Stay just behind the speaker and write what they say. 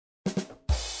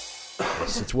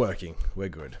Yes, it's working. We're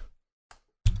good.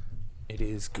 It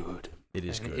is good. It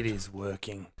is good. It is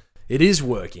working. It is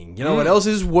working. You know what else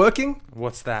is working?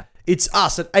 What's that? It's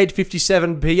us at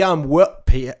 8:57 p.m.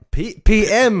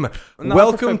 PM. No,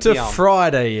 Welcome to PM.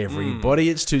 Friday, everybody.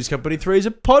 It's Two's Company Three's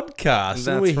a podcast.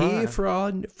 And we're here right. for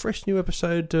our fresh new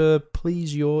episode to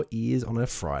please your ears on a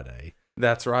Friday.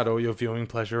 That's right, all your viewing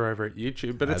pleasure over at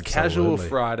YouTube. But it's Absolutely. Casual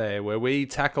Friday, where we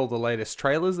tackle the latest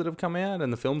trailers that have come out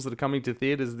and the films that are coming to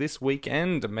theaters this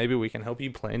weekend. And maybe we can help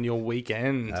you plan your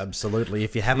weekend. Absolutely.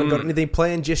 If you haven't got anything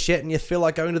planned just yet and you feel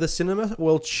like going to the cinema,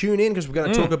 well, tune in because we're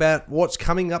going to talk about what's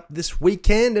coming up this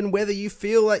weekend and whether you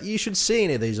feel that you should see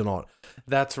any of these or not.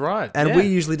 That's right. And yeah. we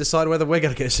usually decide whether we're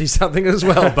going to go see something as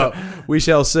well, but we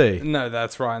shall see. No,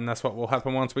 that's right, and that's what will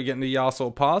happen once we get into Yas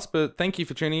or Pass. But thank you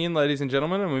for tuning in, ladies and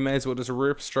gentlemen, and we may as well just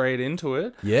rip straight into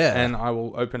it. Yeah. And I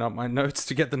will open up my notes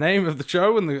to get the name of the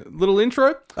show and the little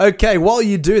intro. Okay, while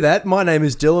you do that, my name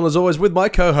is Dylan, as always, with my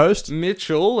co-host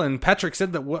Mitchell, and Patrick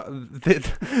said that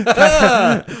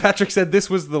Patrick said this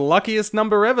was the luckiest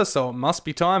number ever, so it must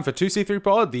be time for 2C3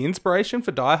 Pod, the inspiration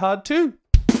for Die Hard 2.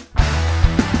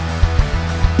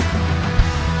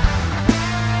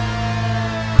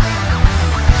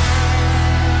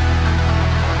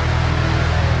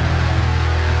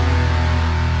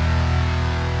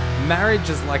 Marriage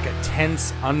is like a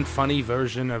tense, unfunny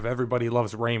version of Everybody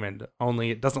Loves Raymond,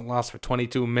 only it doesn't last for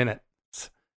 22 minutes.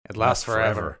 It lasts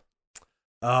forever.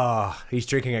 He's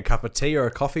drinking a cup of tea or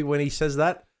a coffee when he says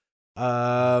that.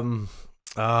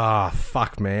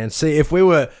 Fuck, man. See, if we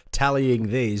were tallying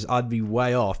these, I'd be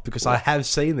way off because I have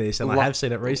seen this and I have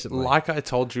seen it recently. Like I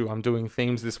told you, I'm doing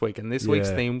themes this week, and this week's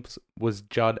theme was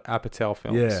Judd Apatow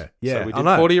films. Yeah. So we did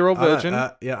 40-Year-Old Virgin.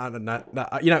 I don't know.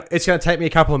 You know, it's going to take me a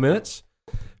couple of minutes,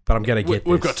 but I'm going to get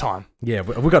this. We've got time. Yeah,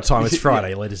 we've got time. It's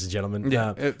Friday, ladies and gentlemen.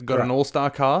 Yeah, it got an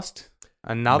all-star cast.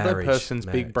 Another person's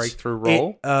big breakthrough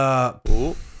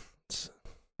role.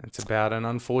 It's about an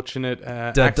unfortunate...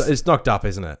 it's knocked up,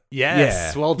 isn't it?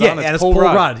 Yes, yeah. well done. Yeah, it's Paul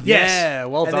Rudd. Yes. Yeah,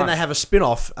 well done. And then they have a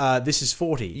spin-off, This Is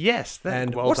 40. Yes,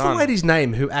 and well what's done. the lady's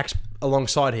name who acts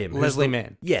alongside him? Leslie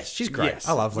Mann. Yes, she's great. Yes.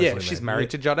 I love Leslie Mann. Yeah, she's married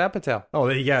to Judd Apatow. Oh,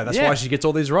 there you go. That's why she gets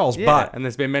all these roles. Yeah, But and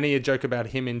there's been many a joke about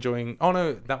him enjoying... Oh,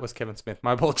 no, that was Kevin Smith.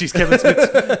 My apologies,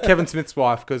 Kevin Smith's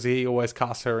wife, because he always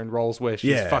casts her in roles where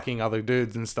she's fucking other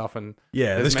dudes and stuff. And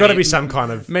there's got to be some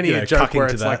kind of a joke where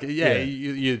it's like, Yeah.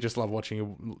 you just love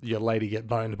watching your lady get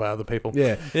boned by other people.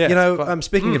 Yeah. You know,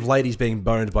 speaking of ladies being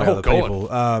boned by other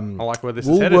people, I like where this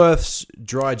is headed. Woolworth's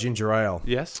Dry Ginger Ale.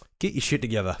 Yes. Get your shit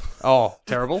together. Oh,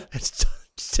 terrible. It's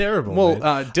terrible. Well,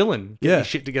 man. Dylan, get your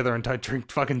shit together and don't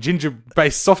drink fucking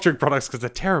ginger-based soft drink products because they're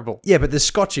terrible. Yeah, but there's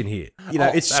scotch in here. You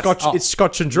know, it's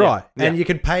scotch and dry, and you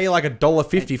can pay like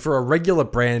 $1.50 for a regular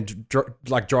brand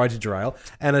like dry ginger ale,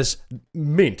 and it's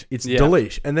mint. It's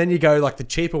delish. And then you go like the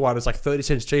cheaper one. It's like 30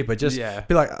 cents cheaper. Just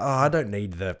be like, oh, I don't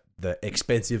need the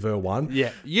expensiver one.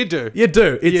 Yeah, you do. You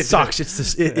do. It sucks. It's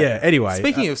just Anyway,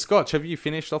 speaking of scotch, have you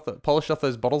polished off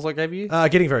those bottles I gave you?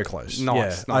 Getting very close.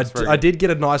 Nice. Yeah. I did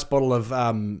get a nice bottle of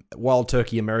Wild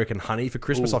Turkey American honey for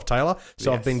Christmas off Taylor,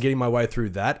 so I've been getting my way through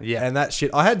that. Yeah. And that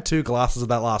shit, I had 2 glasses of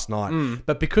that last night,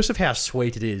 but because of how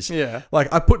sweet it is,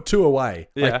 like I put 2 away,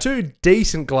 like 2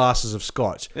 decent glasses of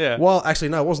scotch. Yeah. Well, actually,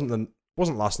 no, it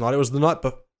wasn't last night. It was the night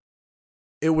before.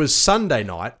 It was Sunday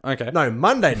night. Okay. No,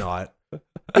 Monday night.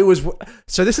 It was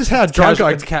so. This is how drunk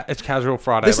it's Casual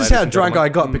Friday. This is how drunk I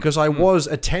got because I was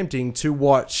attempting to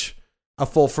watch A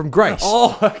Fall from Grace.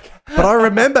 Oh, okay. But I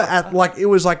remember it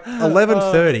was like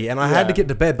 11:30, and I had to get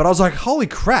to bed. But I was like, "Holy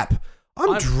crap,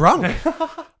 I'm drunk."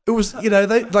 It was,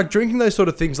 they like drinking those sort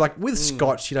of things. Like with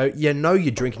scotch,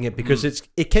 you're drinking it because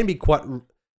it can be quite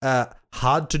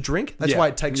hard to drink. That's why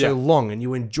it takes so long, and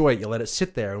you enjoy it. You let it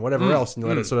sit there and whatever else, and you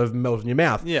let it sort of melt in your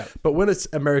mouth. Yeah. But when it's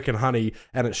American honey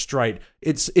and it's straight,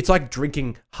 it's like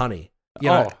drinking honey.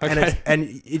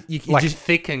 And you like just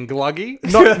thick and gluggy.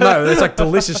 No, it's like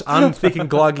delicious, unthick and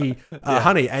gluggy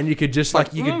honey, and you could just that's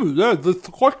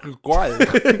quite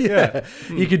great.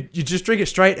 you just drink it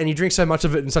straight, and you drink so much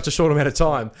of it in such a short amount of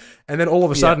time, and then all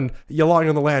of a sudden you're lying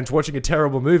on the lounge watching a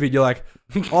terrible movie, and you're like,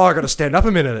 oh, I got to stand up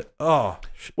a minute. Oh,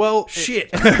 well, shit.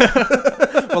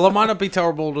 Well, it might not be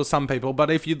terrible to some people, but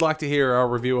if you'd like to hear our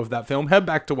review of that film, head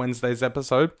back to Wednesday's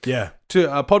episode. Yeah. To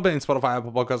Podbean, Spotify,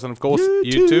 Apple Podcasts, and of course,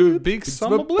 YouTube. Big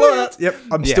Summer Blitz. Yep.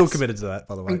 I'm still committed to that,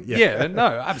 by the way. Yeah. No,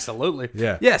 absolutely.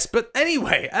 Yeah. Yes, but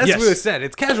anyway, as we said,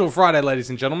 it's Casual Friday, ladies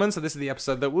and gentlemen. So this is the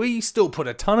episode that we still put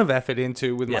a ton of effort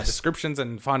into with my descriptions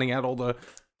and finding out all the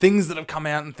things that have come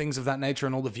out and things of that nature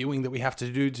and all the viewing that we have to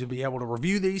do to be able to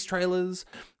review these trailers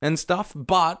and stuff.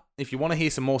 But if you want to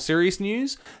hear some more serious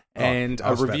news and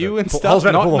a review and stuff,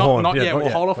 we'll hold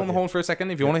off on the horn for a second.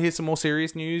 If you want to hear some more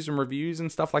serious news and reviews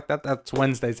and stuff like that, that's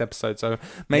Wednesday's episode. So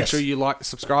make sure you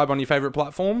subscribe on your favorite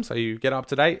platform so you get up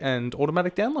to date and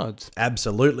automatic downloads.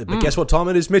 Absolutely. But guess what time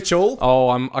it is, Mitchell? Oh,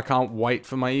 I can't wait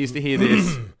for my ears to hear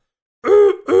this.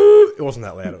 It wasn't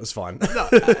that loud. It was fine. No,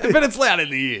 but it's loud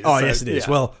in the ears. Oh, so, yes, it is. Yeah.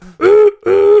 Well,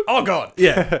 oh, God.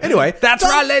 Yeah. Anyway. That's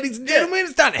right, ladies and gentlemen.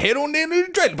 It's time to head on down to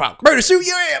the trailer park. Better suit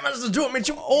your hair, Mr. Joe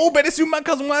Mitchell. Oh, better suit my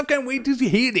cousin wife. Can't wait to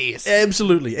hear this.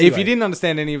 Absolutely. Anyway. If you didn't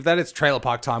understand any of that, it's trailer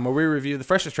park time where we review the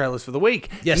freshest trailers for the week.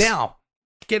 Yes. Now,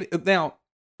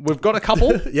 we've got a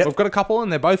couple. Yep. We've got a couple,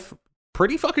 and they're both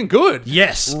pretty fucking good.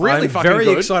 Yes. Really fucking good. I'm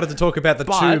very excited to talk about the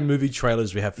 2 movie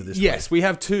trailers we have for this week. Yes, we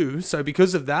have 2. So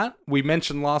because of that, you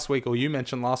mentioned last week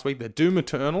that Doom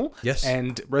Eternal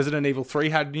and Resident Evil 3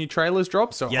 had new trailers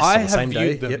drop. So I have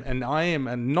viewed them, and I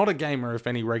am not a gamer, if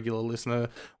any regular listener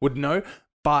would know,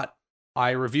 but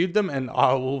I reviewed them, and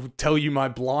I will tell you my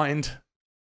blind,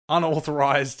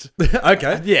 unauthorized.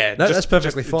 Okay. Yeah. No, that's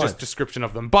perfectly fine. Just description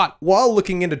of them. But while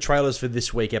looking into trailers for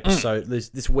this week episode,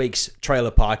 this week's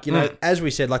trailer park, you know, as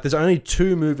we said, like there's only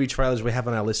 2 movie trailers we have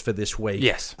on our list for this week.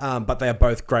 Yes. But they are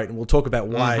both great, and we'll talk about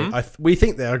why we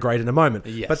think they are great in a moment.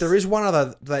 Yes. But there is one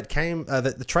other that came,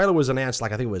 that the trailer was announced,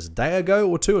 like I think it was a day ago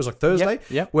or 2, it was like Thursday,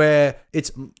 where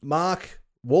it's Mark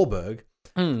Wahlberg,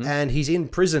 and he's in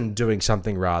prison doing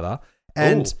something rather,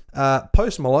 and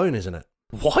Post Malone, isn't it?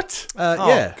 What?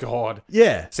 Yeah. Oh, God.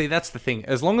 Yeah. See, that's the thing.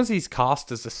 As long as he's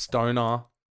cast as a stoner,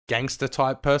 gangster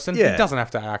type person, he Yeah. doesn't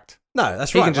have to act. No,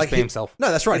 that's He right. can just be himself. No,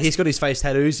 that's right. He's got his face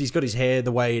tattoos. He's got his hair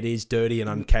the way it is, dirty and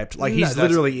unkept. Like, he's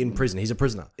literally in prison. He's a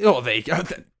prisoner. Oh, there you go.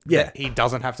 He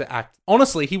doesn't have to act.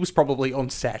 Honestly, he was probably on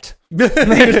set. He was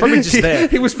probably just there.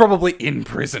 He was probably in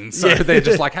prison. So they're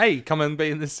just like, hey, come and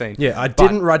be in this scene. Yeah, I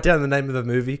didn't write down the name of the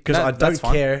movie because I don't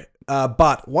care.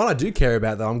 But one I do care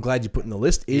about, though, I'm glad you put in the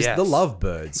list, is The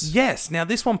Lovebirds. Yes. Now,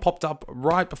 this one popped up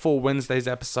right before Wednesday's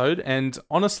episode. And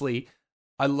honestly,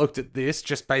 I looked at this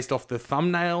just based off the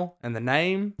thumbnail and the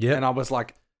name. Yeah. And I was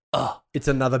like, ugh. It's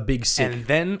another big sick. And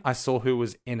then I saw who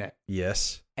was in it.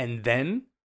 Yes. And then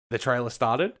the trailer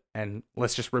started, and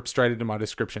let's just rip straight into my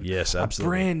description. Yes, absolutely. A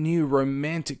brand new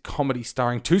romantic comedy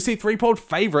starring 2C3-pod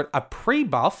favorite, a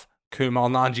pre-buff,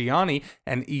 Kumail Nanjiani,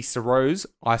 and Issa Rose,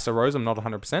 I'm not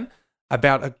 100%,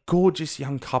 about a gorgeous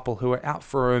young couple who are out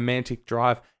for a romantic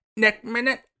drive. Next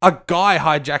minute, a guy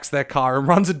hijacks their car and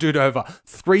runs a dude over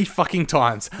 3 fucking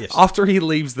times. Yes. After he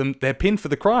leaves them, they're pinned for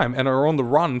the crime and are on the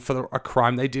run for a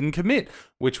crime they didn't commit.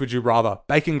 Which would you rather?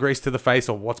 Bacon grease to the face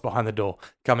or what's behind the door?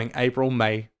 Coming April,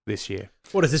 May this year.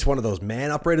 What is this, one of those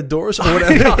man-operated doors or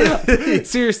whatever?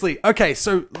 Seriously. Okay,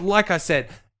 so like I said,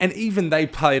 and even they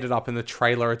played it up in the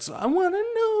trailer. It's, I want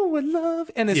to know what love...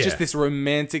 And it's just this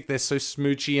romantic, they're so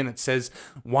smoochy, and it says,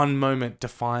 one moment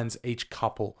defines each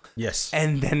couple. Yes.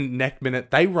 And then next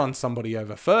minute, they run somebody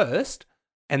over first,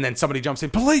 and then somebody jumps in,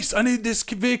 police, I need this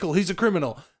vehicle, he's a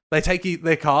criminal. They take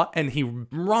their car, and he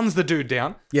runs the dude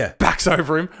down, backs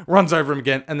over him, runs over him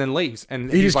again, and then leaves.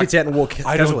 And he just gets out and walks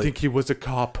I don't think he was a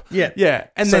cop. Yeah. Yeah.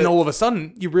 And then all of a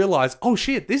sudden, you realize, oh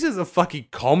shit, this is a fucking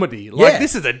comedy. Like,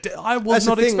 this is I was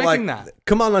not expecting that.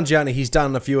 Kumail Nanjiani, he's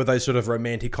done a few of those sort of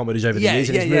romantic comedies over the years,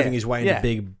 and he's moving his way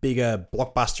into bigger,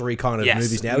 blockbustery kind of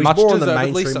movies now. He's more on the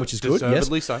mainstream, which is good.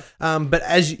 Deservedly so. But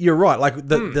as you're right, like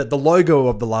the logo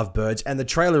of the Lovebirds and the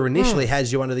trailer initially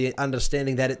has you under the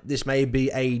understanding that this may be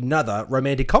another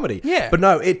romantic comedy. Yeah. But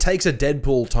no, it takes a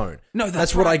Deadpool tone. No,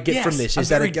 that's what I get from this. Is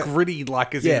very that gritty,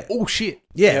 like as in, oh shit.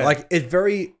 Yeah, like it's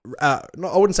very, I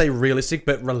wouldn't say realistic,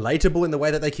 but relatable in the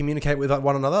way that they communicate with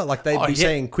one another. Like they'd be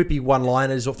saying quippy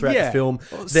one-liners throughout the film.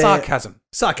 Sarcasm.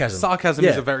 Sarcasm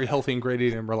is a very healthy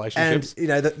ingredient in relationships. And, you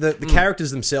know, the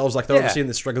characters themselves, like they're obviously in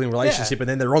the struggling relationship and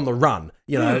then they're on the run.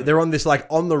 You know, they're on this like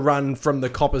on the run from the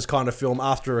coppers kind of film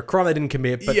after a crime they didn't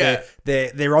commit, but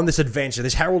they're on this adventure,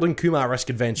 this Harold and Kumar-esque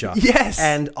adventure. Yes.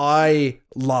 And I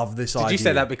love this idea. Did you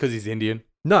say that because he's Indian?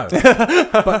 No,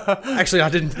 but actually, I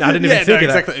didn't even think of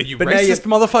exactly. that. You but racist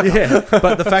motherfucker. Yeah,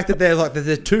 but the fact that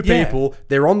there's 2 people,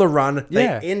 they're on the run, they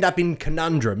end up in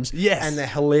conundrums, and they're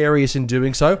hilarious in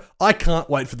doing so. I can't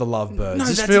wait for The Lovebirds.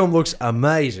 This film looks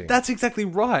amazing. That's exactly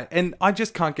right, and I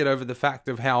just can't get over the fact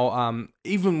of how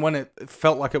even when it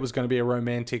felt like it was going to be a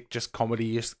romantic, just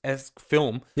comedy-esque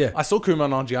film, I saw Kumail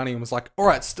Nanjiani and was like, all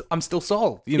right, I'm still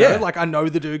sold. You know, like I know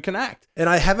the dude can act, and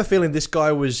I have a feeling this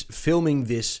guy was filming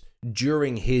this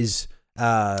during his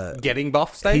getting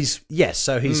buff stage.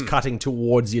 So he's cutting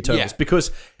towards the Eternals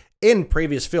because in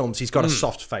previous films, he's got a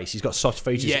soft face. He's got soft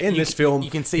features. Yeah, in this film,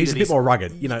 you can see he's a that bit more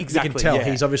rugged. You exactly, can tell yeah.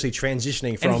 he's obviously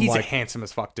transitioning from And he's like a handsome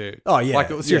as fuck dude. Oh, yeah, Like,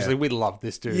 seriously, yeah. we love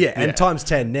this dude. yeah, and times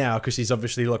 10 now because he's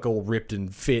obviously like all ripped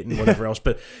and fit and whatever else.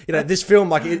 But this film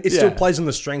like it still plays on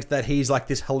the strength that he's like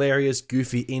this hilarious,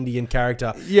 goofy Indian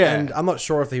character. Yeah, and I'm not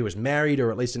sure if he was married or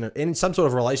at least in some sort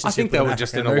of relationship. I think they were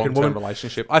just in a long-term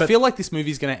relationship. I feel like this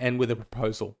movie's going to end with a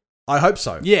proposal. I hope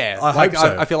so. Yeah, I hope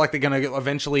so. I feel like they're going to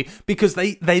eventually, because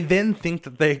they then think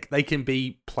that they can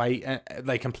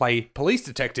play police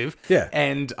detective,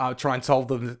 and try and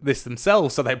solve this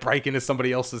themselves. So they break into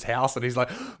somebody else's house, and he's like,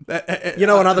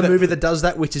 another movie that does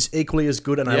that, which is equally as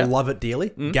good, and I love it dearly.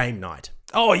 Game Night.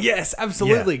 Oh yes,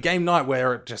 absolutely. Game Night,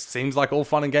 where it just seems like all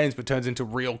fun and games, but turns into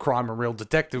real crime and real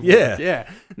detective work. Yeah,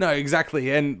 no, exactly,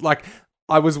 and like.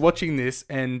 I was watching this,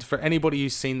 and for anybody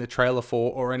who's seen the trailer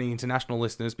for, or any international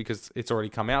listeners, because it's already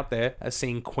come out there, has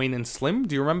seen Queen and Slim.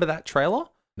 Do you remember that trailer?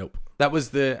 Nope. That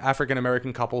was the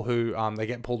African-American couple who they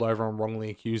get pulled over and wrongly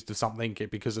accused of something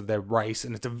because of their race,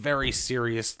 and it's a very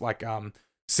serious, like,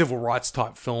 civil rights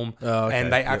type film,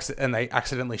 and they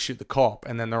accidentally shoot the cop,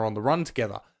 and then they're on the run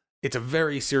together. It's a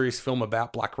very serious film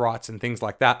about black rights and things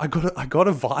like that. I got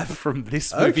a vibe from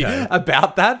this movie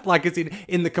about that. Like, it's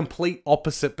in the complete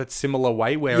opposite but similar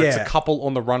way, where it's a couple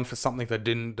on the run for something they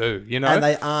didn't do, you know? And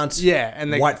they aren't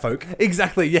white folk.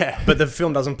 Exactly, yeah. But the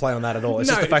film doesn't play on that at all. It's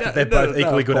just the fact that they're both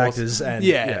equally good actors.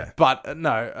 And but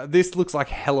no, this looks like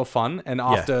hella fun. And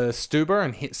after Stuber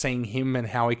and seeing him and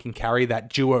how he can carry that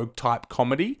duo type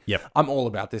comedy, I'm all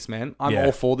about this, man. I'm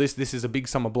all for this. This is a big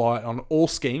summer blowout on all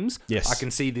schemes. Yes. I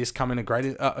can see this coming a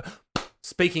great...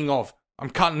 speaking of, I'm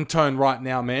cutting tone right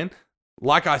now, man.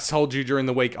 Like I told you during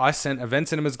the week, I sent Event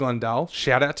Cinemas Glendale.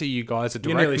 Shout out to you guys.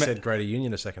 You nearly said Greater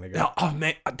Union a second ago. Oh,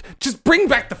 man. Just bring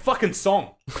back the fucking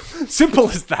song. Simple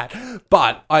as that.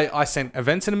 But I sent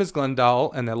Event Cinemas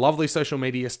Glendale and their lovely social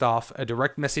media staff a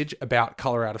direct message about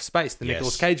Color Out of Space, the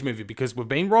Nicolas Cage movie, because we've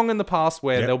been wrong in the past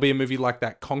where there'll be a movie like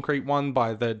that Concrete one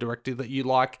by the director that you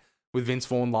like, with Vince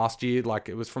Vaughn last year. Like,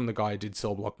 it was from the guy who did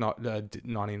Cell Block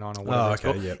 99 or whatever it's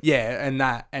called. Yeah,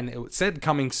 and it said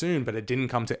coming soon, but it didn't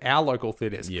come to our local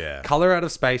theaters. Yeah. Color Out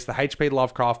of Space, the H.P.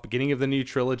 Lovecraft, beginning of the new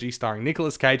trilogy starring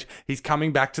Nicolas Cage. He's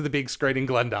coming back to the big screen in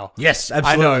Glendale. Yes,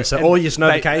 absolutely. I know. So all you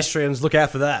Notifications, look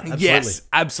out for that. Absolutely. Yes,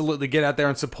 absolutely. Get out there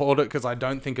and support it, because I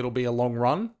don't think it'll be a long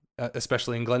run.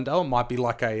 Especially in Glendale. It might be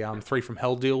like a 3 from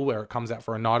Hell deal where it comes out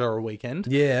for a night or a weekend.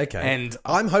 Yeah, okay. And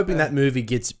I'm hoping that movie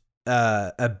gets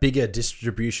a bigger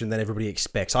distribution than everybody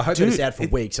expects. I hope that it's out for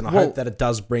weeks, and I hope that it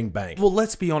does bring bank. Well,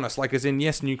 let's be honest. Like, as in,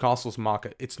 yes, Newcastle's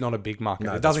market, it's not a big market.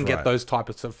 No, it doesn't get those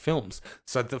types of films.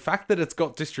 So the fact that it's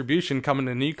got distribution coming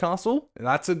to Newcastle,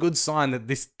 that's a good sign that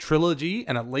this trilogy,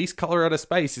 and at least Color Out of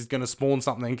Space, is going to spawn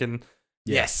something. And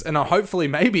yes, and hopefully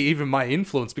maybe even my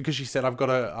influence, because she said I've got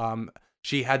a...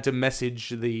 she had to message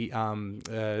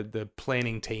the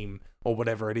planning team or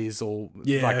whatever it is, or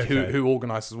who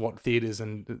organises what theatres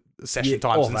and session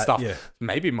times and stuff. Yeah.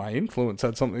 Maybe my influence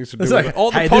had something to do with it. Oh,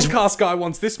 the podcast guy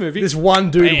wants this movie. This one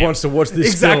dude wants to watch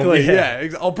this film. Exactly,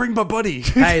 yeah. I'll bring my buddy.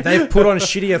 Hey, they've put on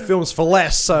shittier films for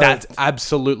less, so... That's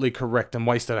absolutely correct, and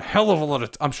wasted a hell of a lot of...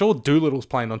 I'm sure Doolittle's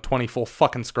playing on 24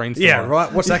 fucking screens tomorrow. Yeah,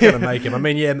 right? What's that going to make him? I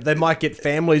mean, yeah, they might get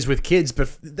families with kids,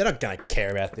 but they're not going to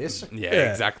care about this. Yeah,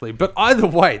 exactly. But either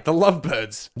way, The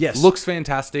Lovebirds looks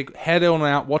fantastic. Head on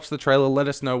out, watch the trailer, let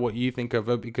us know what you think of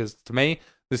it, because to me,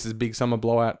 this is big summer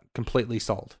blowout, completely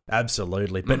sold.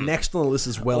 Absolutely. But next on the list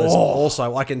as well is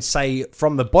also, I can say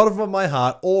from the bottom of my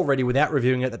heart already, without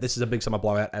reviewing it, that this is a big summer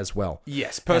blowout as well.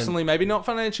 Yes, personally, maybe not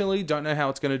financially, don't know how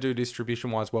it's going to do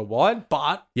distribution-wise worldwide,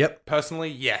 but personally,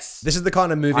 yes. This is the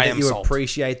kind of movie that you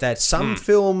appreciate, that some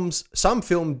films, some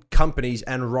film companies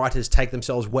and writers take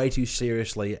themselves way too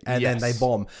seriously, and then they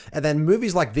bomb. And then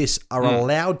movies like this are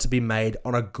allowed to be made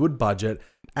on a good budget,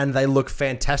 and they look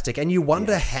fantastic. And you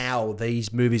wonder how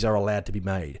these movies are allowed to be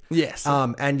made. Yes.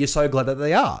 And you're so glad that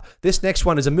they are. This next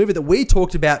one is a movie that we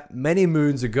talked about many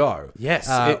moons ago. Yes.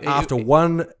 After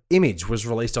one image was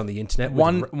released on the internet.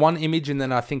 One image, and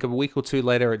then I think a week or two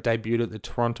later it debuted at the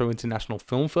Toronto International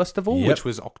Film Festival, which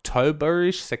was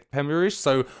October-ish, September-ish.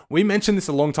 So we mentioned this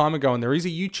a long time ago, and there is a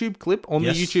YouTube clip on the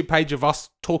YouTube page of us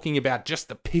talking about just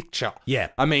the picture. Yeah.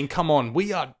 I mean, come on.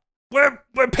 We are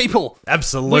we're people.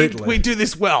 Absolutely. We do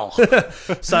this well.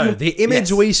 So the image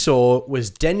Yes. we saw was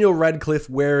Daniel Radcliffe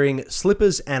wearing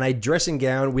slippers and a dressing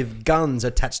gown with guns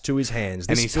attached to his hands.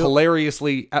 And he's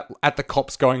hilariously at the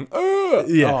cops going, ugh.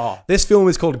 Yeah. Oh. This film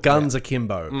is called Guns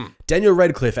Akimbo. Daniel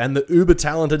Radcliffe and the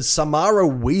uber-talented Samara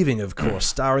Weaving, of course,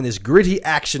 star in this gritty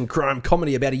action crime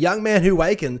comedy about a young man who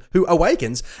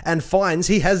awakens and finds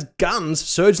he has guns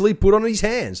surgically put on his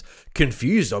hands.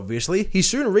 Confused, obviously, he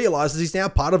soon realizes he's now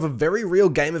part of a very real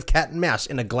game of cat and mouse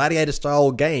in a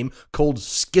gladiator-style game called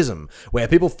Schism, where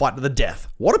people fight to the death.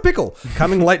 What a pickle!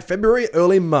 Coming late February,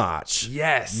 early March.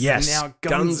 Yes. Yes. Now,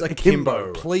 Guns Guns Akimbo.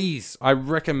 Akimbo. Please, I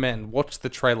recommend watch the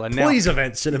trailer now. Please,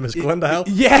 Event Cinemas, Glendale.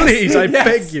 Yes. Please, I Yes.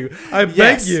 beg you. I beg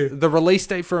Yes. you. The release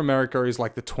date for America is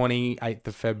like the 28th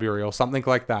of February or something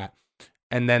like that.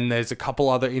 And then there's a couple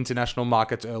other international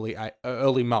markets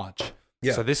early March.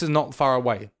 Yeah. So this is not far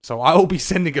away. So I will be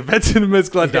sending Event Cinemas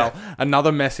Glendale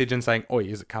another message and saying, oi,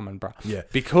 is it coming, bro? Yeah.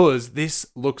 Because this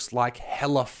looks like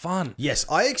hella fun. Yes,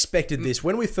 I expected this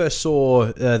when we first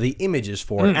saw the images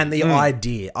for it and the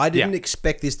idea. I didn't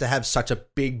expect this to have such a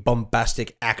big,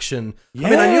 bombastic action. I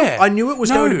mean, I knew it was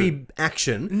going to be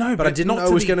action. No, but I didn't not know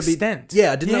to it was the going to be. extent.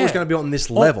 Yeah, I didn't know it was going to be on this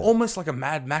level. Almost like a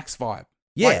Mad Max vibe.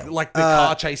 Yeah, like the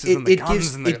car chases and the guns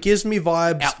gives, and the it gives me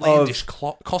vibes outlandish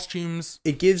of costumes.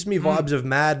 It gives me vibes of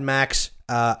Mad Max,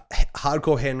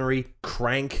 Hardcore Henry,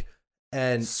 Crank,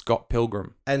 and Scott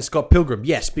Pilgrim. Scott Pilgrim.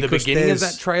 Yes, The because beginning of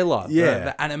that trailer, Yeah.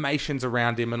 the animations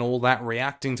around him and all that,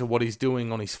 reacting to what he's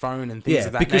doing on his phone and things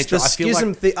of that because nature. the I feel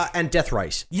Schism like and Death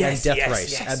Race. Yes, and Death yes,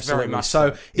 Race. yes, Absolutely. very much So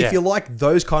so. if Yeah. you like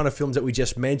those kind of films that we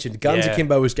just mentioned, Guns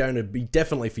Akimbo is going to be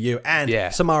definitely for you.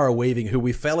 And Samara Weaving, who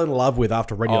we fell in love with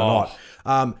after Ready or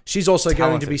Not. She's also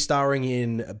going to be starring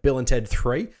in Bill and Ted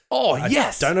 3. Oh, I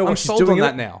yes. don't know what I'm she's sold doing on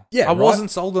in that it. now. Yeah, I right? wasn't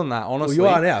sold on that, honestly. Well,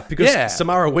 you are now because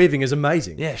Samara Weaving is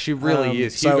amazing. Yeah, she really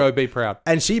is. so- Hugo, be proud.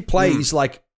 And she plays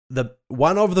like the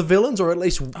one of the villains, or at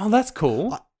least Oh, that's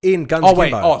cool. in Guns Oh, wait.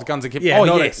 Akimbo. Oh, Guns Akimbo. Yeah, oh,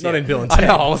 not, yes. not in Bill and I Ted.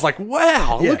 know. I was like,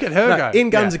 wow, Yeah. look at her No, go. in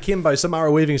Guns Akimbo,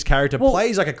 Samara Weaving's character Well-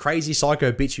 plays like a crazy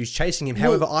psycho bitch who's chasing him.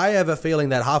 However, I have a feeling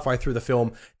that halfway through the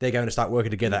film, they're going to start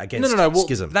working together against No. Well,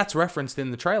 Schism. that's referenced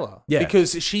in the trailer. Yeah.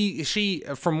 Because she,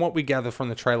 from what we gather from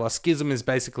the trailer, Schism is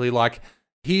basically like,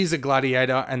 he's a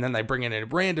gladiator, and then they bring in a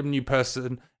random new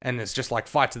person, and it's just like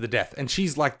fight to the death. And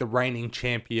she's like the reigning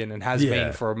champion and has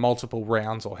been for multiple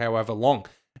rounds or however long.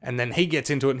 And then he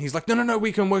gets into it, and he's like, no,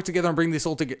 we can work together and bring this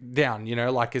all down, you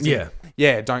know, like,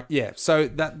 So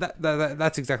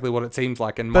that's exactly what it seems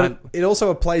like. And But it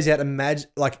also plays out,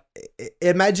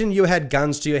 imagine you had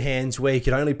guns to your hands where you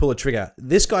could only pull a trigger.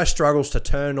 This guy struggles to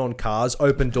turn on cars,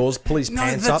 open doors, pull his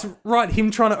pants up. that's right.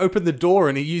 Him trying to open the door,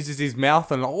 and he uses his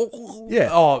mouth and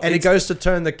And he goes to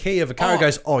turn the key of a car and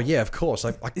goes, oh yeah, of course.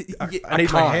 I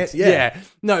need my hand. Yeah.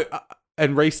 No.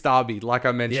 And Reece Darby, like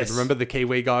I mentioned, Yes. remember the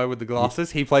Kiwi guy with the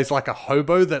glasses? He plays like a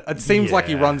hobo that it seems like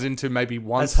he runs into maybe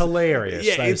once. That's hilarious.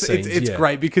 Yeah, those it's scenes,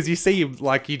 great because you see him,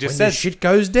 like you just when said. the shit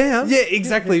goes down. Yeah,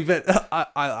 exactly. But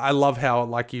I love how,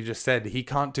 like you just said, he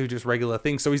can't do just regular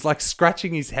things. So he's like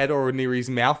scratching his head or near his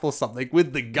mouth or something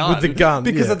with the gun. With the gun,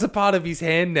 Because yeah. it's a part of his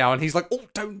hand now. And he's like, oh,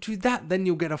 don't do that. Then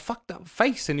you'll get a fucked up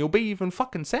face and you'll be even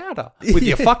fucking sadder with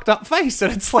your fucked up face.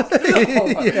 And it's like,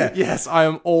 yes, I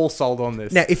am all sold on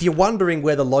this. Now, if you're wondering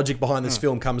where the logic behind this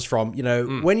film comes from, you know,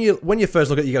 when you first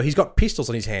look at it, you go, he's got pistols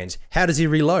on his hands. How does he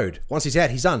reload? Once he's out,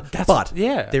 he's done.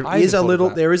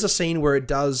 There is a scene where it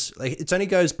does, like, it only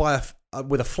goes by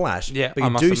with a flash. Yeah, but I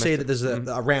you must do have see missed that there's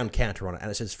a round counter on it, and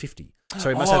it says 50. So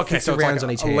he must Oh, have okay, 50 so it's rounds like on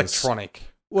his hands. electronic.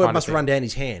 Well, it kind must of thing. run down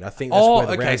his hand. I think that's Oh, where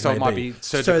the okay, rounds so may it might be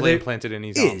surgically there implanted in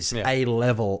his arm. is Yeah. a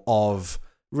level of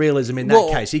realism in that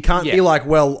case. He can't be like,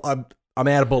 well, I'm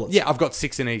out of bullets. Yeah, I've got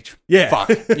 6 in each. Yeah.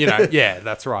 Fuck. You know, yeah,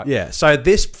 that's right. Yeah, so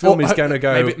this film is going to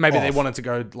go Maybe they off. wanted to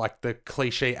go like the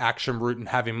cliche action route and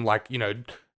have him like, you know,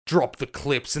 drop the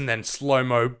clips and then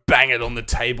slow-mo bang it on the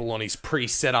table on his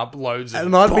pre-set up loads.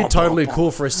 And I'd be totally cool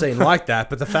for a scene like that,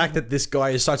 but the fact that this guy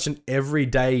is such an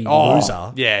everyday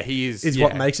loser yeah, he is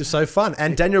what makes it so fun.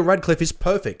 And Daniel Radcliffe is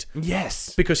perfect.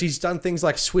 Yes. Because he's done things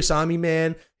like Swiss Army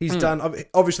Man. He's done,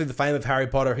 obviously, the fame of Harry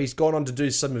Potter. He's gone on to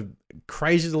do some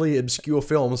crazily obscure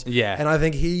films. Yeah. And I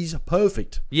think he's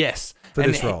perfect. Yes. For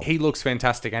and this role. he looks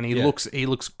fantastic and he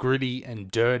looks gritty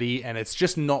and dirty, and it's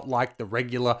just not like the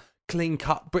regular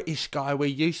clean-cut British guy we're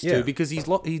used to because he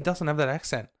doesn't have that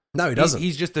accent. No, he doesn't.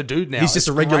 He's just a dude now. He's just It's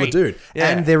a regular great. dude. Yeah.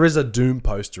 And there is a Doom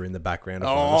poster in the background of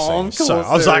one of the Of scenes. course So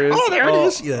I was like, there is. oh, there it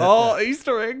is. Yeah. Oh,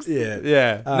 Easter eggs. Yeah.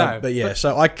 Yeah. No. But yeah,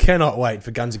 so I cannot wait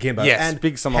for Guns Akimbo. Yes, and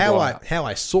big summer how blowout. how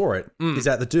I saw it is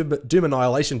that the Doom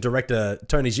Annihilation director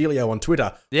Tony Giglio on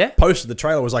Twitter Yeah? posted the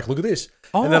trailer, was like, look at this.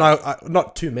 And then I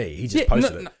not to me, he just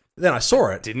posted it. Then I saw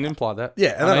it. Didn't imply that.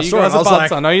 Yeah, and I then know I you saw it. guys And I are was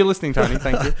butts. like, I know you're listening, Tony.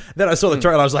 Thank you. then I saw the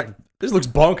trailer. And I was like, this looks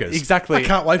bonkers. Exactly. I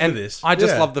can't wait for And this. I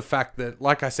just Yeah. love the fact that,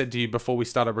 like I said to you before we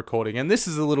started recording, and this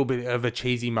is a little bit of a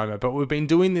cheesy moment, but we've been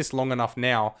doing this long enough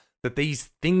now that these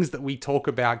things that we talk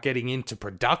about getting into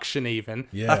production even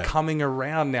Yeah. are coming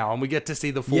around now, and we get to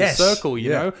see the full Yes. circle, you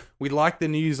Yeah. know? We like the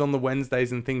news on the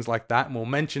Wednesdays and things like that, and we'll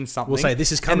mention something. We'll say,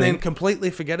 this is and coming. then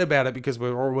completely forget about it because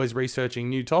we're always researching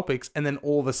new topics, and then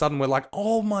all of a sudden we're like,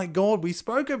 oh my God, we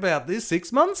spoke about this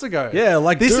 6 months ago. Yeah,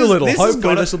 like This is- Doolittle. this has Hopefully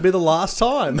got a- this will be the last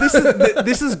time.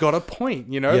 this has got a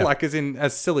point, you know, Yeah. like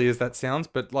as silly as that sounds,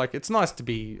 but like it's nice to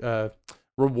be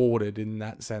rewarded in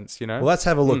that sense, you know. Well, let's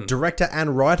have a look. Director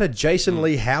and writer Jason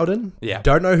Lee Howden. Yeah.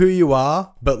 Don't know who you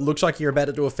are, but looks like you're about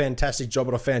to do a fantastic job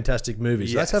on a fantastic movie.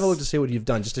 So let's have a look to see what you've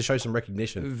done, just to show some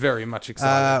recognition. Very much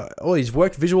excited. He's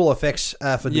worked visual effects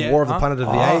for the War of the Planet of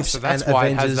the Apes so that's and why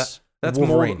it has Avengers. that. That's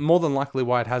Wolverine. more than likely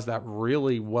why it has that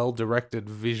really well-directed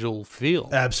visual feel.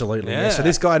 Absolutely. Yeah. Yeah. So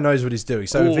this guy knows what he's doing.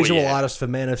 So Oh, visual yeah. artist for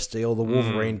Man of Steel, The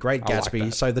Wolverine, Great I like Gatsby.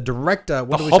 that. So the director, The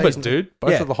what do we Hobbit, say? dude.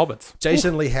 Both Yeah. of the Hobbits.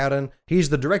 Jason Lee Howden. He's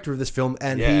the director of this film,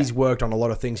 and Yeah. he's worked on a lot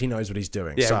of things. He knows what he's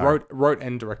doing. Yeah, so, wrote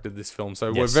and directed this film.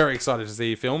 So we're Yes. very excited to see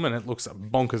your film, and it looks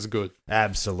bonkers good.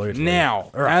 absolutely.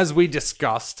 Now, All right. as we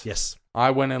discussed, Yes. I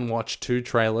went and watched 2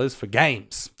 trailers for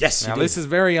games. Yes, you Now, did. this is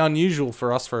very unusual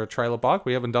for us for a trailer park.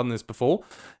 We haven't done this before,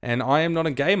 and I am not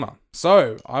a gamer.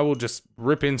 So I will just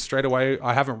rip in straight away.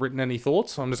 I haven't written any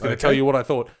thoughts, so I'm just going to Okay. tell you what I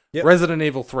thought. Yep. Resident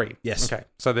Evil 3. Yes. Okay,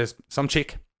 so there's some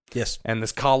chick, Yes. and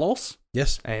there's Carlos,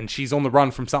 Yes. and she's on the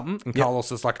run from something, and Yep.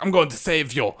 Carlos is like, I'm going to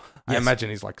save you. I Yes. imagine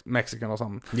he's like Mexican or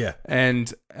something. Yeah.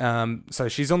 And so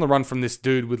she's on the run from this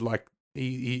dude with like,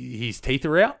 his teeth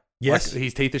are out. Yes. Like,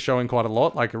 his teeth are showing quite a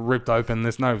lot, like ripped open.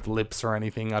 There's no lips or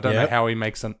anything. I don't know Yep. how he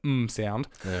makes an sound.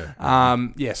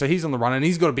 Yeah. So he's on the run and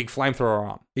he's got a big flamethrower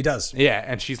arm. He does. Yeah,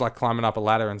 and she's like climbing up a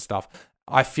ladder and stuff.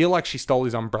 I feel like she stole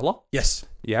his umbrella. Yes.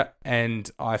 Yeah, and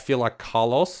I feel like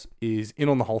Carlos is in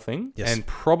on the whole thing Yes. and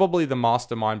probably the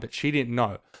mastermind, but she didn't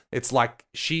know. It's like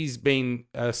she's been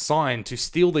assigned to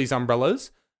steal these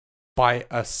umbrellas by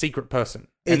a secret person.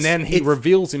 And It's- then he it's-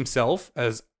 reveals himself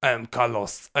as,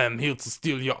 Carlos, I'm here to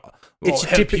steal your... It's Or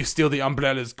your help you steal the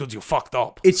umbrellas because you fucked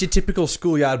up. It's your typical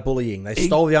schoolyard bullying. They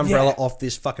stole the umbrella off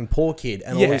this fucking poor kid,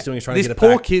 and all he's doing is trying this to get it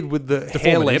poor back. kid with the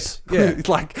hair lip. Deformities. Yeah. It's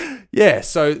like, yeah,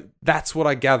 so that's what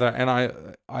I gather. And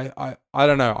I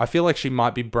don't know. I feel like she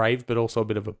might be brave, but also a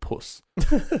bit of a puss.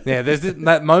 Yeah, there's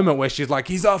that moment where she's like,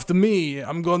 he's after me.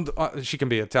 I'm going to... she can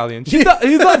be Italian. He's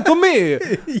after me.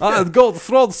 I'll go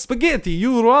throw the spaghetti.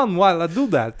 You run while I do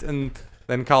that. And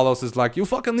then Carlos is like, you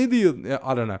fucking idiot. Yeah,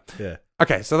 I don't know. Yeah.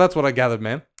 Okay, so that's what I gathered,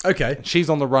 man. Okay. She's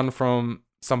on the run from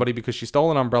somebody because she stole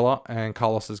an umbrella, and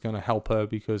Carlos is going to help her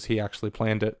because he actually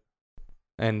planned it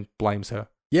and blames her.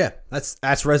 Yeah.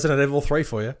 That's Resident Evil 3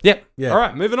 for you. Yep. Yeah. All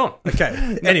right, moving on.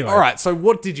 Okay. Anyway. All right, so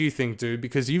what did you think, dude?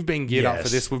 Because you've been geared up for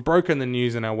Yes. this. We've broken the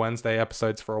news in our Wednesday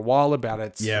episodes for a while about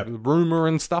its Yep. rumor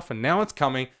and stuff, and now it's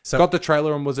coming. So- Got the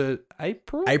trailer, and was it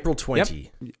April? April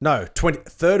 20. No,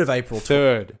 3rd of April.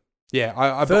 3rd. Yeah,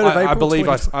 I 3rd of I April, believe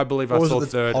 20 I believe I or was saw it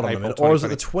the- 3rd hold on a April. minute, or was it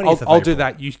the 2020. 20th of I'll do April?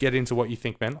 that. You get into what you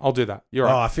think, man. I'll do that. You're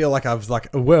Oh, right. I feel like I was like,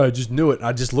 well, I just knew it.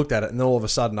 I just looked at it, and then all of a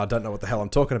sudden, I don't know what the hell I'm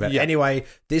talking about. Yeah. Anyway,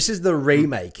 this is the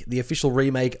remake, the official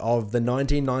remake of the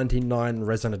 1999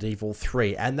 Resident Evil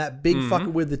 3. And that big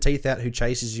fucker with the teeth out who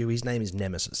chases you, his name is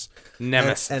Nemesis.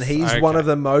 Nemesis. And he's Okay. one of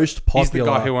the most popular... He's the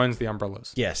guy who owns the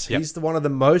umbrellas. Yes, Yep. he's one of the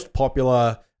most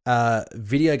popular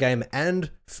video game and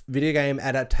video game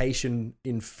adaptation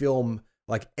in film,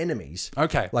 like enemies,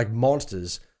 Okay. like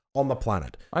monsters on the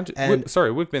planet. And-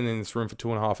 Sorry, we've been in this room for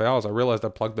 2.5 hours. I realized I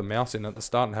plugged the mouse in at the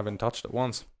start and haven't touched it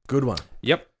once. Good one.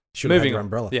 Yep. Should have had Moving your on.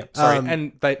 umbrella. Yeah, sorry. Um,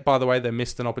 And they, by the way, they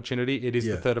missed an opportunity. It is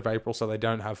Yeah. the 3rd of April, so they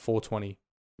don't have 420.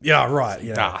 Yeah, right.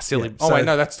 Yeah. Silly. Yeah. Oh, So- wait,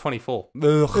 no, that's 24.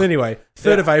 Anyway,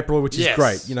 3rd Yeah. of April, which is Yes,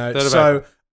 great. You know, 3rd of so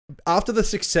after the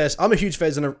success, I'm a huge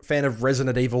fan of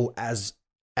Resident Evil as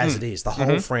it is, the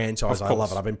whole franchise. Of I love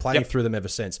course. it. I've been playing Yep. through them ever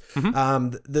since.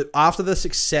 Mhm. After the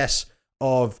success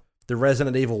of the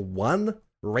Resident Evil 1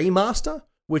 remaster,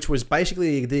 which was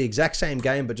basically the exact same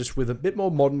game, but just with a bit more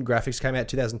modern graphics, came out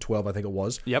 2012, I think it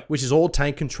was. Yep. Which is all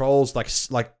tank controls,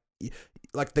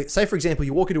 say for example,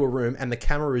 you walk into a room and the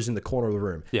camera is in the corner of the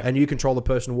room, Yeah. and you control the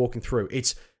person walking through.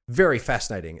 It's very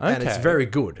fascinating and it's Okay. very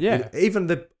good. Yeah. Even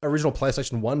the original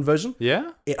PlayStation 1 version,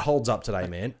 Yeah? it holds up today,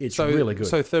 man. It's So, really good.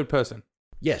 So, third person.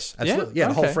 Yes, absolutely. Yeah,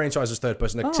 the whole Okay. franchise is third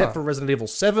person, except Ah. for Resident Evil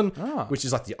 7, Ah. which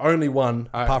is like the only one,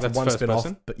 apart from that's one first spin-off.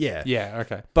 person? But yeah. Yeah,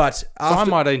 okay. But So I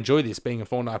after... might enjoy this being a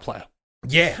Fortnite player.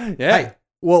 Yeah. Yeah. Hey,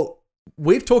 well,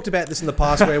 we've talked about this in the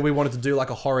past where we wanted to do like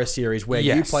a horror series where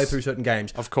you play through certain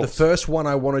games. Of course. The first one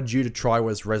I wanted you to try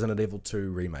was Resident Evil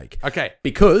 2 Remake. Okay.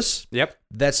 Because Yep.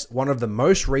 that's one of the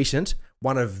most recent,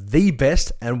 one of the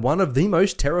best, and one of the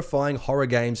most terrifying horror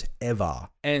games ever.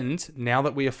 And now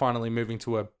that we are finally moving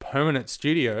to a permanent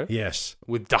studio Yes.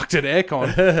 with ducted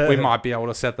aircon, we might be able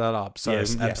to set that up. So,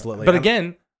 Yes, absolutely. But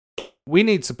again, we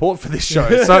need support for this show.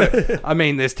 So, I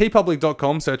mean, there's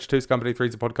tpublic.com, search Two's Company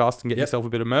 3's a podcast and get yourself a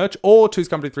bit of merch, or Two's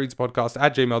Company 3's a podcast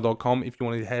at gmail.com if you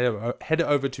want to head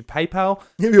over to PayPal.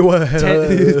 If you want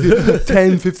to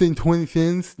 10, 15, 20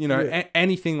 cents, you know,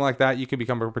 anything like that. You can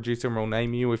become a producer and we'll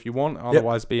name you if you want,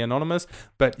 otherwise be anonymous.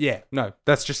 But yeah, no,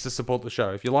 that's just to support the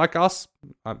show. If you like us,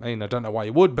 I mean, I don't know why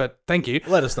you would, but thank you.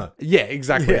 let us know. Yeah,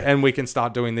 exactly. Yeah. And we can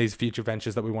start doing these future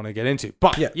ventures that we want to get into.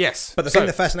 But yes. But the thing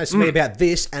that fascinates me about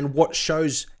this and what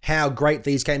shows how great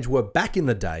these games were back in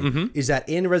the day is that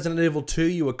in Resident Evil 2,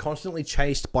 you were constantly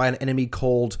chased by an enemy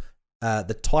called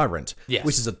the Tyrant,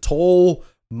 which is a tall,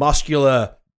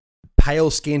 muscular,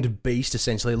 pale-skinned beast,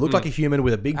 essentially. It looked like a human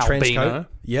with a big trench coat.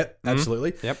 Yep,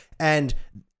 absolutely. Yep. And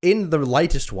in the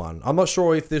latest one, I'm not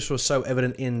sure if this was so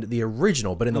evident in the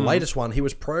original, but in the latest one, he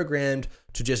was programmed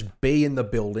to just be in the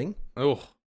building. Oh.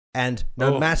 And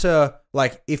no matter,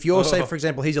 like, if you're, say, for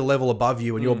example, he's a level above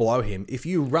you and you're below him, if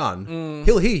you run,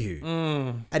 he'll hear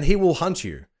you and he will hunt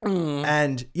you.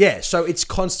 And yeah, so it's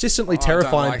consistently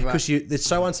terrifying because it's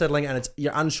so unsettling and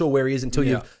you're unsure where he is until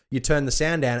you turn the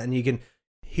sound down and you can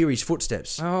hear his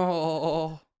footsteps.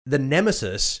 The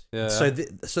Nemesis, so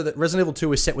that Resident Evil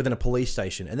 2 is set within a police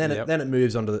station and then it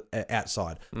moves onto the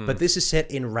outside. But this is set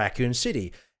in Raccoon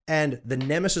City. And the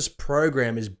Nemesis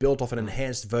program is built off an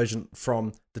enhanced version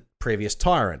from the previous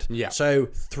Tyrant. Yeah. So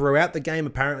throughout the game,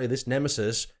 apparently this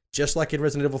Nemesis, just like in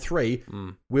Resident Evil 3,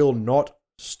 will not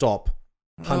stop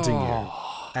hunting you.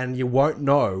 And you won't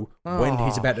know when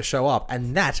he's about to show up.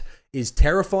 And that is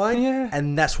terrifying.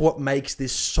 And that's what makes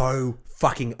this so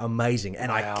fucking amazing.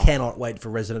 And I cannot wait for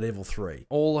Resident Evil 3.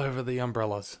 All over the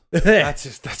umbrellas. That's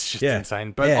just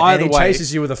insane. But either way, he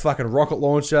chases you with a fucking rocket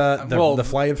launcher, the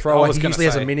flamethrower. He usually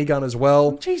has a minigun as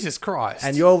well. Jesus Christ.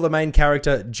 And you're the main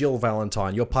character, Jill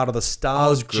Valentine. You're part of the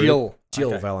Stars group.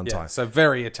 Jill Valentine. Yeah, so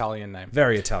very Italian name.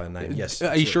 Very Italian name, yes.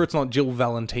 Are you sure it's not Jill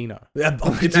Valentino?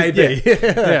 Maybe.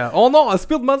 Yeah. Oh no, I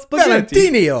spilled my spaghetti.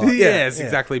 Valentinio. Yes,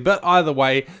 exactly. But either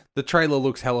way, the trailer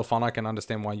looks hella fun. I can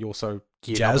understand why you're so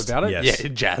geared up about it. Yes. Yeah,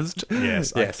 jazzed.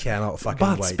 Yes, I cannot fucking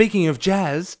wait. But speaking of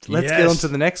jazzed, let's get on to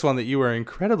the next one that you were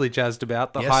incredibly jazzed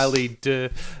about, the highly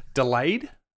delayed.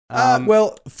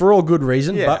 Well, for all good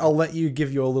reason, but I'll let you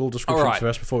give your little description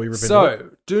first before we rip into it. So,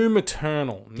 Doom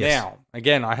Eternal. Now,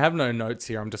 again, I have no notes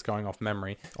here. I'm just going off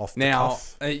memory. Off the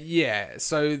cuff.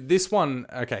 So this one,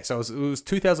 okay, so it was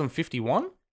 2051,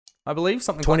 I believe,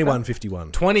 something 2151.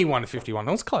 like that. 2151.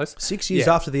 That was close. 6 years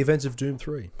after the events of Doom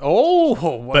 3. Oh,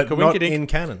 what but not in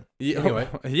canon. Anyway.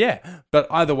 Yeah, but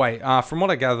either way, from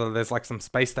what I gather, there's like some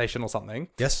space station or something.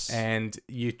 Yes. And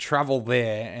you travel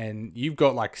there and you've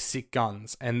got like sick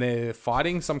guns and they're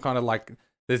fighting some kind of like,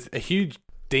 there's a huge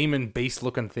demon beast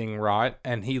looking thing, right?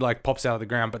 And he like pops out of the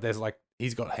ground, but there's like,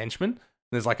 he's got henchmen.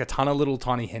 There's like a ton of little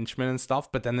tiny henchmen and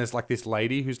stuff. But then there's like this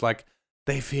lady who's like,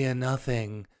 they fear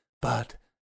nothing, but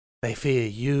they fear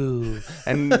you.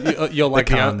 And you're like,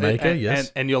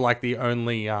 and you're like the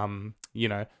only,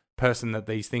 person that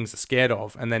these things are scared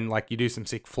of. And then like you do some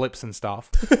sick flips and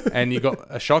stuff and you got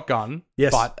a shotgun.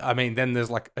 Yes. But I mean, then there's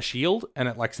like a shield and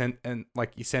it like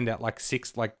you send out like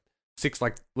six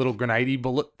little grenade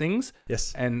bullet things.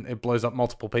 Yes. And it blows up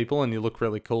multiple people and you look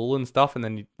really cool and stuff. And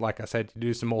then you, like I said, you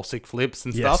do some more sick flips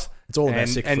and stuff. It's all about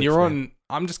sick flips. And you're on,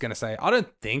 I'm just going to say, I don't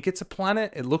think it's a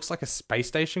planet. It looks like a space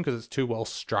station because it's too well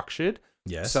structured.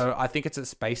 Yes. So I think it's a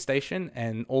space station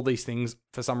and all these things,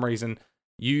 for some reason,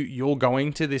 you're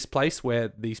going to this place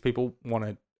where these people want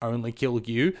to only kill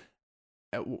you.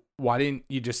 Why didn't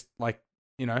you just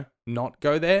not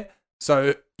go there?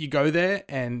 So you go there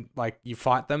and like you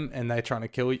fight them and they're trying to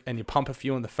kill you and you pump a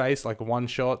few in the face, like one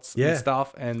shots and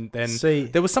stuff. And then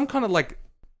there was some kind of like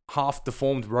half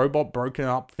deformed robot broken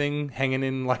up thing hanging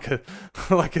in like a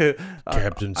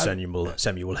Captain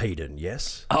Samuel Hayden.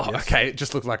 Yes. Oh, yes. Okay. It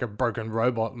just looked like a broken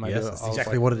robot. Maybe yes, that's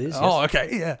exactly what it is. Yes. Oh,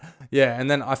 okay. Yeah.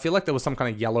 And then I feel like there was some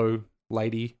kind of yellow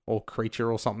lady or creature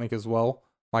or something as well.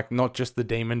 Like not just the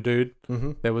demon dude.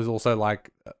 Mm-hmm. There was also like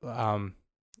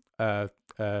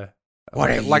what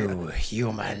are you,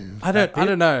 human? I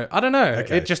don't know.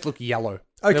 Okay. It just looked yellow.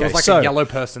 Okay, there was like so, a yellow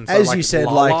person. So as like you said,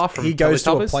 Lala he goes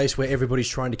to a place where everybody's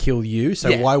trying to kill you.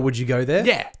 So why would you go there?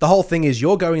 Yeah. The whole thing is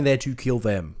you're going there to kill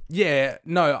them. Yeah.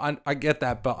 No, I get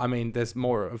that, but I mean, there's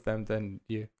more of them than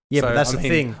you. Yeah, so, but that's the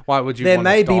thing. Why would you? There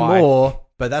may be more,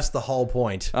 But that's the whole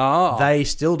point. Oh. They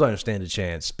still don't stand a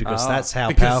chance because that's how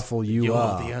Because powerful you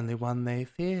are. You're the only one they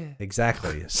fear.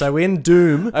 Exactly. So in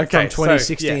Doom from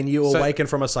 2016, you awaken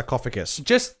from a sarcophagus.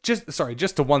 Just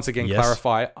to once again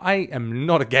clarify, I am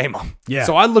not a gamer. Yeah.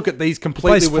 So I look at these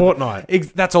completely Plays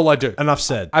Fortnite. That's all I do. Enough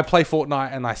said. I play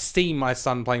Fortnite and I see my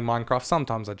son playing Minecraft.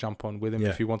 Sometimes I jump on with him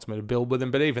if he wants me to build with him,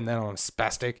 but even then I'm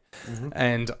spastic.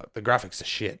 And the graphics are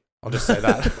shit. I'll just say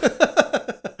that.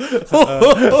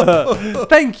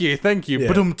 Thank you. Yeah.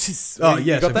 But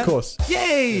yes, of course.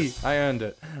 Yay! I earned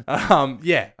it.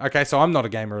 Okay, so I'm not a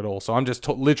gamer at all. So I'm just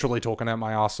literally talking out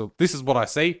my arse. So this is what I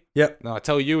see. Yep. And I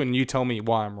tell you, and you tell me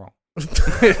why I'm wrong.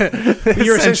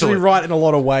 You're essentially right in a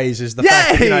lot of ways. Is the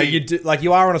fact that,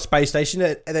 you are on a space station.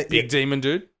 Big demon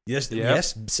dude.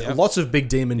 Yes, lots of big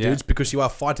demon dudes because you are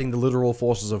fighting the literal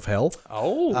forces of hell.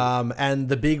 Oh. And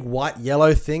the big white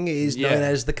yellow thing is known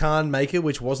as the Khan Maker,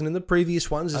 which wasn't in the previous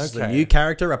ones. This is the new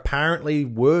character. Apparently,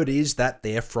 word is that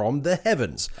they're from the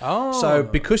heavens. Oh. So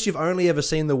because you've only ever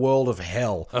seen the world of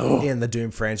hell in the Doom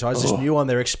franchise, this new one,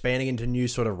 they're expanding into new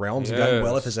sort of realms and going,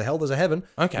 well, if there's a hell, there's a heaven.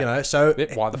 Okay. So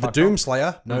Why the fuck Doom not?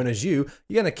 Slayer, known as you're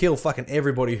going to kill fucking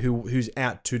everybody who's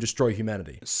out to destroy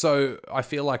humanity. So I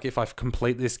feel like if I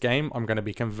complete this game, I'm going to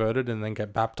be converted and then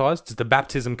get baptized. Does the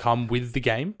baptism come with the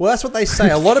game? Well, that's what they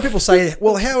say. A lot of people say,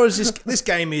 "Well, how is this? This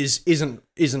game isn't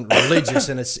religious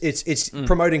and it's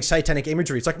promoting satanic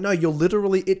imagery." It's like, no, you're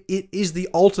literally it is the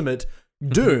ultimate.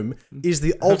 Doom is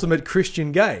the ultimate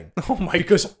Christian game. Oh my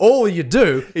because all you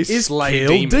do is slay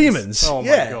kill demons. Oh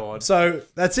my god. So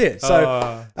that's it.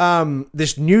 So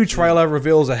this new trailer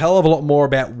reveals a hell of a lot more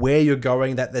about where you're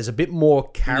going, that there's a bit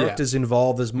more characters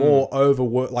involved, there's more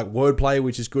wordplay,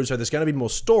 which is good. So there's going to be more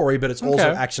story, but it's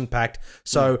also action packed.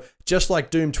 So just like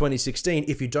Doom 2016,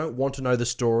 if you don't want to know the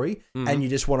story and you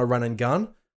just want to run and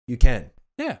gun, you can.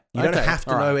 Yeah. You don't have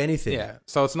to know anything. Yeah.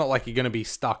 So it's not like you're going to be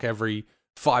stuck every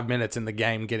 5 minutes in the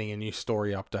game getting a new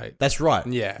story update. That's right.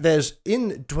 Yeah. There's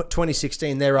in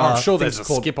 2016 there are I'm sure there's a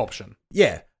skip option.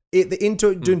 Yeah. In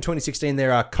Doom 2016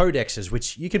 there are codexes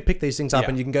which you can pick these things up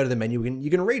and you can go to the menu and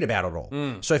you can read about it all.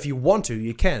 So if you want to,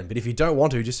 you can, but if you don't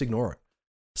want to, just ignore it.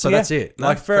 So that's it. No,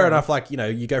 like fair enough. Like,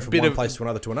 you go from one place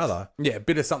to another. Yeah,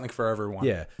 bit of something for everyone.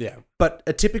 Yeah. Yeah. But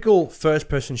a typical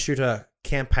first-person shooter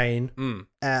campaign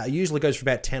usually goes for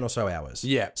about 10 or so hours.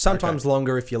 Yeah. Sometimes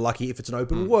longer if you're lucky, if it's an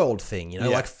open world thing,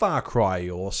 like Far Cry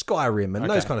or Skyrim and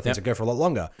those kind of things that go for a lot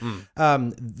longer.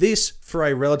 This, for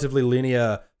a relatively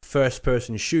linear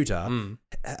first-person shooter,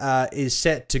 is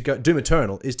set to go. Doom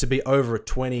Eternal is to be over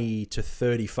 20 to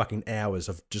 30 fucking hours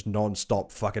of just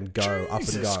non-stop fucking go up and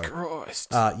go. Jesus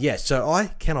Christ. So I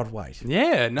cannot wait.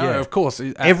 Yeah, no, of course.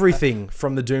 Everything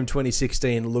from the Doom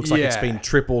 2016 looks like it's been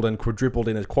tripled and quadrupled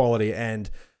in its quality, and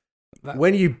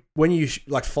when you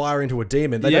like fire into a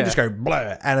demon, they don't just go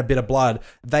blah and a bit of blood.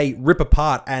 They rip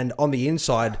apart, and on the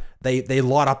inside they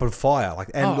light up on fire. I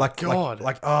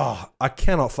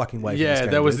cannot fucking wait. Yeah, for this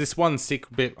game, there was dude. this one sick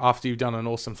bit after you've done an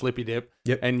awesome flippy dip,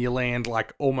 Yep. and you land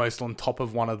like almost on top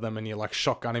of one of them, and you like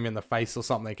shotgun him in the face or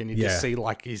something, and you just see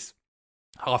like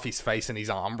half his face and his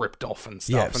arm ripped off and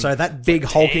stuff. Yeah, and so that big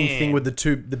hulking damn. thing with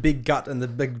the big gut and the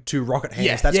big two rocket hands,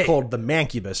 Yeah, that's yeah. called the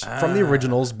Mancubus. From the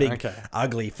originals, big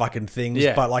ugly fucking things.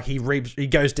 Yeah. But like he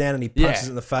goes down and he punches it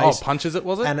in the face. Oh, punches it,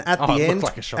 was it? And at the it looked end,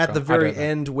 like a shotgun. at the very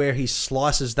end where he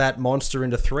slices that monster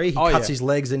into three, he cuts his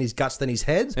legs, then his guts, then his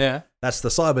head. Yeah. That's the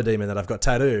cyber demon that I've got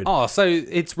tattooed. Oh, so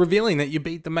it's revealing that you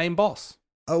beat the main boss.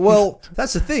 Well,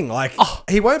 that's the thing. Like,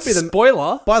 he won't be the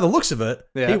spoiler. By the looks of it,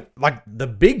 like the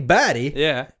big baddie.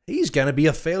 Yeah, he's going to be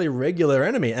a fairly regular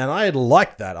enemy, and I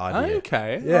like that idea.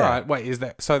 Okay, Yeah. all right. Wait,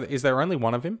 is there only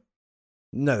one of him?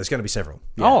 No, there's going to be several.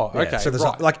 Oh, okay, So there's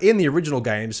right. like in the original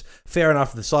games, fair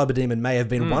enough, the cyber demon may have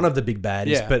been one of the big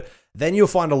baddies, but then you'll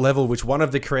find a level which one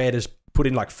of the creators put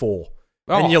in like 4.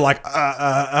 And you're like,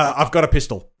 I've got a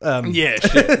pistol. Shit.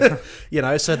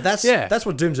 So that's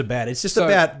what Doom's about. It's just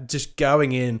about just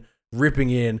going in, ripping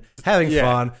in, having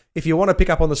fun. If you want to pick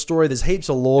up on the story, there's heaps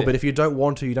of lore, but if you don't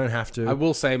want to, you don't have to. I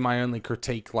will say my only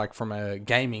critique, like from a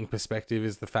gaming perspective,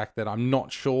 is the fact that I'm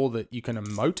not sure that you can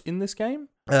emote in this game.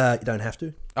 You don't have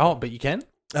to. Oh, but you can?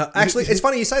 Actually, it's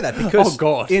funny you say that because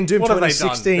in Doom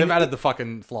 2016... They've added the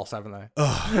fucking floss, haven't they?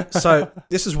 So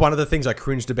this is one of the things I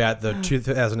cringed about the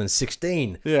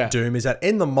 2016 Doom, is that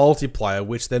in the multiplayer,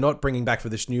 which they're not bringing back for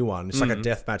this new one, it's like a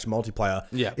deathmatch multiplayer,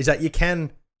 is that you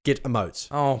can get emotes.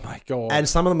 Oh my god. And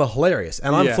some of them are hilarious.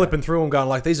 And I'm flipping through them going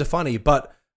like, these are funny,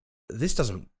 but this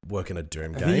doesn't work in a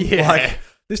Doom game. Like,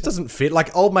 this doesn't fit.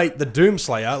 Like, old mate, the Doom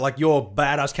Slayer, like your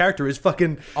badass character is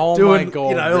fucking doing, my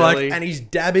god, really? like, and he's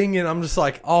dabbing, and I'm just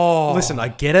like, listen, I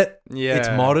get it. Yeah. It's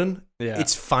modern. Yeah.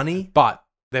 It's funny. But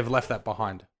they've left that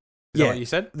behind. Is that what you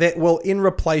said? Well, in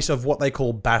replace of what they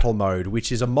call battle mode,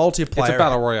 which is a multiplayer. It's a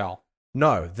battle royale.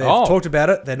 No, they've talked about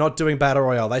it. They're not doing battle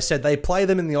royale. They said they play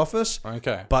them in the office.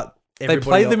 Okay. But they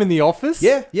play them in the office?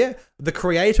 Yeah, yeah. The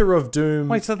creator of Doom.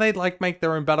 Wait, so they like make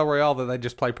their own battle royale that they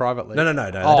just play privately? No.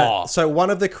 They don't. So one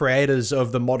of the creators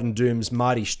of the modern Dooms,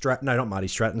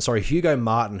 Hugo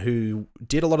Martin, who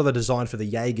did a lot of the design for the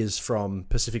Jaegers from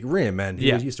Pacific Rim, and he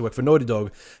used to work for Naughty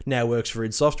Dog, now works for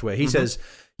id Software. He says,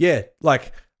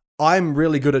 I'm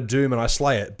really good at Doom and I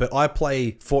slay it, but I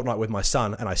play Fortnite with my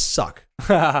son and I suck.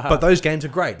 But those games are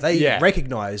great. They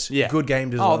recognize good game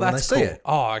design when they see it.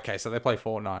 Oh, okay. So they play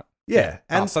Fortnite. Yeah,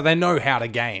 and so they know how to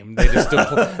game. They're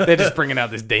just bringing out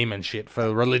this demon shit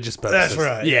for religious purposes. That's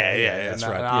right. Yeah. That's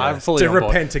right. I'm fully to on board.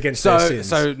 Repent against their sins.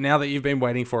 So now that you've been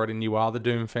waiting for it and you are the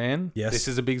Doom fan, this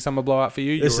is a big summer blowout for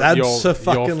you. It's you're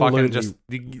fucking just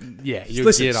you're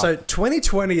Listen. geared up. So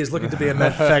 2020 is looking to be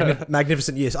a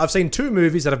magnificent year. I've seen 2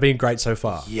 movies that have been great so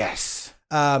far. Yes.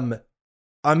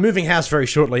 I'm moving house very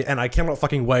shortly, and I cannot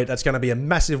fucking wait. That's going to be a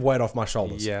massive weight off my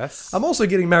shoulders. Yes. I'm also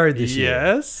getting married this year.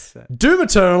 Yes. Doom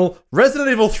Eternal, Resident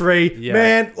Evil 3. Yeah.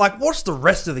 Man, like, what's the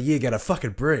rest of the year going to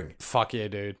fucking bring? Fuck yeah,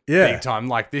 dude. Yeah. Big time.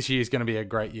 Like, this year's going to be a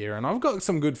great year, and I've got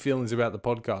some good feelings about the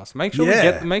podcast. Make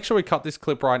sure we cut this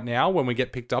clip right now when we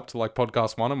get picked up to, like,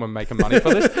 podcast 1 and we're making money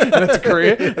for this, and it's a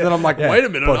career. And then I'm like, wait a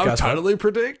minute, I've totally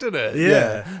predicted it.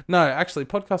 Yeah. No, actually,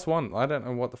 podcast 1, I don't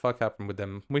know what the fuck happened with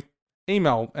them. We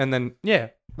email, and then,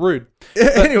 rude.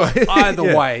 Anyway.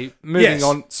 Either way, moving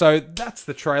on. So that's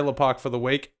the trailer park for the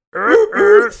week.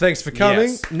 Thanks for coming.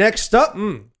 Yes. Next up.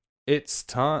 It's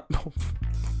time.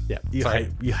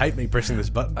 You hate me pressing this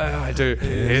button. I do.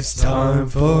 It's time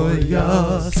for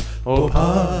Yas or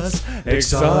Pass,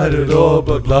 excited or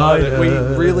blinded. We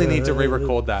really need to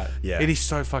re-record that. Yeah. It is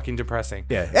so fucking depressing.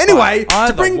 Yeah. Anyway,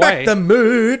 to bring back the the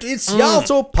mood, it's Yas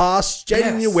or Pass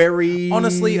January. Yes.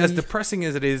 Honestly, as depressing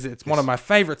as it is, it's one of my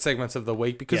favorite segments of the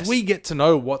week because we get to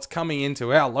know what's coming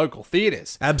into our local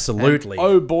theaters. Absolutely. And,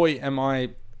 oh boy,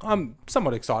 I'm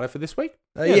somewhat excited for this week.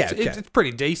 It's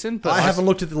pretty decent. But I haven't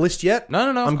looked at the list yet. No.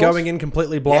 I'm going in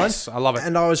completely blind. Yes, I love it.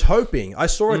 And I was hoping. I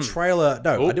saw a trailer.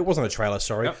 No, it wasn't a trailer,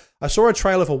 sorry. Yep. I saw a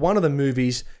trailer for one of the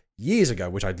movies years ago,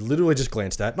 which I literally just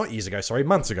glanced at. Not years ago, sorry,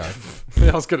 months ago.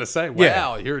 I was going to say,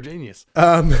 wow, you're a genius.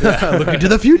 Looking to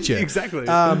the future. Exactly.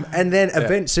 And then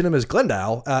Event Cinemas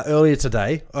Glendale, earlier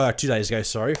today, 2 days ago,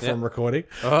 sorry, from recording,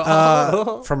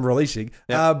 from releasing,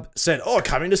 said,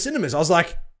 coming to cinemas. I was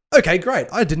like, okay, great.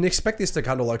 I didn't expect this to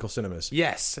come to local cinemas.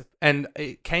 Yes. And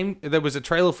there was a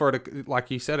trailer for it, like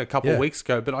you said, a couple of weeks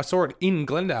ago, but I saw it in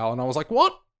Glendale and I was like,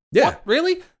 what? Yeah. What?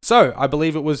 Really? So I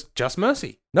believe it was Just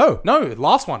Mercy. No,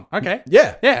 last one. Okay.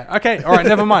 Yeah. Okay. All right.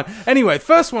 Never mind. Anyway,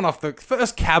 first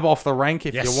cab off the rank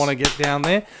if you want to get down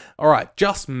there. All right.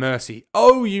 Just Mercy.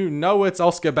 Oh, you know it's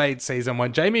Oscar bait season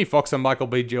when Jamie Foxx and Michael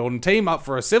B. Jordan team up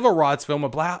for a civil rights film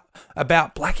about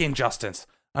black injustice.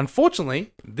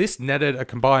 Unfortunately, this netted a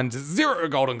combined 0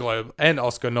 Golden Globe and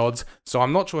Oscar nods, so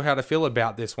I'm not sure how to feel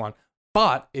about this one.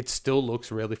 But it still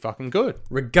looks really fucking good.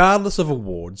 Regardless of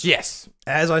awards. Yes.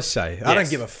 As I say, I don't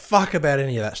give a fuck about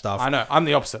any of that stuff. I know. I'm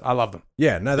the opposite. I love them.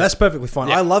 Yeah, no, that's perfectly fine.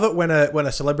 Yeah. I love it when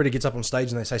a celebrity gets up on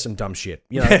stage and they say some dumb shit.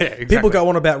 You know, exactly. People go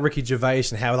on about Ricky Gervais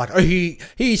and how like,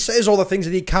 he says all the things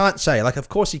that he can't say. Like, of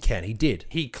course he can. He did.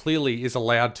 He clearly is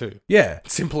allowed to. Yeah.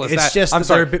 Simple as it's that. Just I'm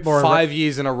sorry, a bit more 5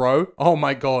 years in a row. Oh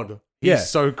my God.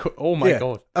 He's so cool. Oh my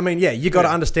God. I mean, you got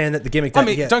to understand that the gimmick.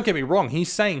 Don't get me wrong.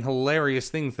 He's saying hilarious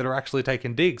things that are actually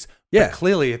taking digs. Yeah. But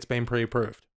clearly it's been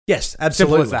pre-approved. Yes,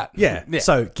 absolutely. Simple as that. Yeah.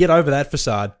 So get over that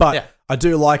facade. But I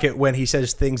do like it when he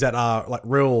says things that are like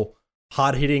real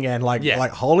hard hitting and like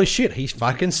holy shit, he's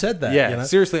fucking said that. Yeah. You know?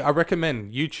 Seriously, I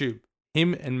recommend YouTube.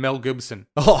 Him and Mel Gibson.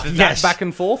 Oh, that back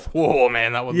and forth. Whoa,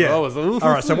 man, that was. All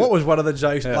right. So what was one of the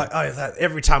jokes? Like,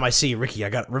 every time I see Ricky,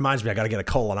 reminds me I got to get a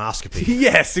colonoscopy.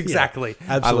 Yes, exactly.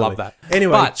 Yeah, absolutely. I love that.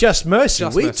 Anyway, but Just Mercy.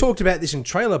 We talked about this in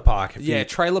Trailer Park.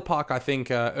 Trailer Park. I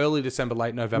think early December,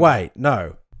 late November. Wait,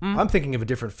 no. I'm thinking of a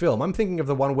different film. I'm thinking of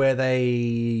the one where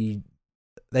they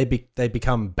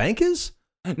become bankers.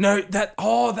 No, that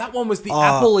one was the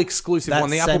Apple exclusive one,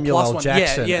 the Apple Plus one.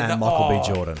 Jackson and Michael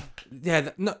B. Jordan. Yeah,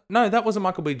 no, that wasn't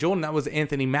Michael B. Jordan. That was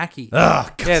Anthony Mackie. Oh,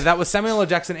 God. Yeah, that was Samuel L.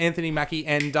 Jackson, Anthony Mackie,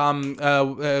 and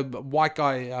white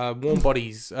guy, Warm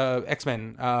Bodies,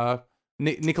 X-Men,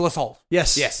 Nicholas Hoult.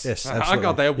 Yes. Yes. Absolutely. I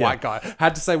got there. White guy.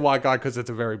 Had to say white guy because it's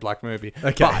a very black movie.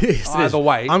 Okay. But Yes, it either is.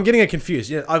 way. I'm getting it confused.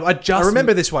 Yeah, I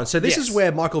remember this one. So this is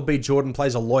where Michael B. Jordan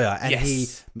plays a lawyer, and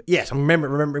I'm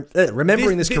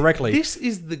remembering this correctly. This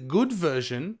is the good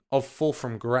version of Fall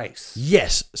from Grace.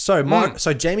 Yes. So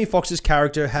so Jamie Foxx's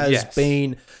character has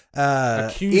been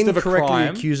incorrectly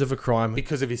accused of a crime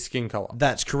because of his skin color.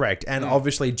 That's correct. And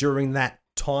obviously during that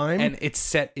time, and it's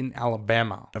set in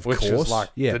Alabama, which course, is like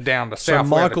the down to so south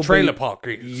Michael where the trailer park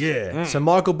is. Yeah. So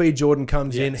Michael B. Jordan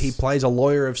comes in. He plays a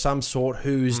lawyer of some sort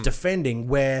who's defending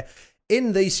where.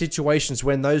 In these situations,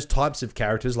 when those types of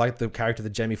characters, like the character that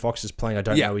Jamie Foxx is playing, I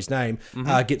don't know his name,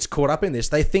 gets caught up in this,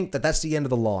 they think that that's the end of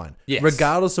the line. Yes.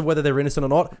 Regardless of whether they're innocent or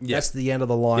not, that's the end of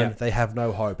the line. They have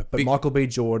no hope. But Michael B.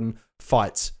 Jordan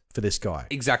fights for this guy.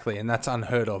 Exactly, and that's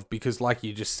unheard of because, like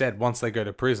you just said, once they go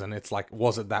to prison, it's like,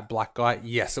 was it that black guy?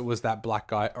 Yes, it was that black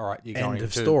guy. All right, you're going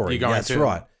to story. You're going that's to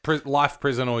right. Life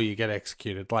prison, or you get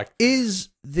executed. Like, is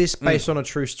this based on a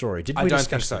true story? Did we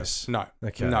discuss this? No.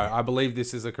 Okay. No, I believe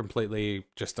this is a completely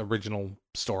just original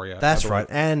story. That's right.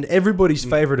 And everybody's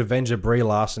favorite Avenger, Brie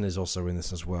Larson, is also in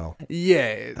this as well.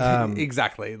 Yeah,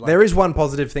 exactly. Like, there is one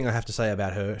positive thing I have to say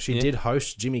about her. She did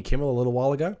host Jimmy Kimmel a little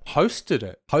while ago. Hosted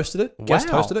it. Guest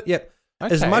hosted it. Yep.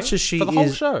 Okay. As much as she for the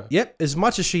whole show. Yep. As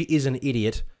much as she is an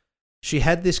idiot, she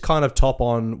had this kind of top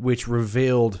on which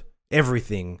revealed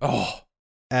everything. Oh.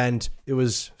 And it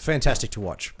was fantastic to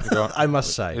watch. I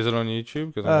must say. Is it on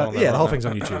YouTube? The whole thing's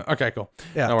on YouTube. Okay, cool.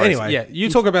 Yeah. No worries. Anyway, you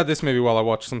talk about this movie while I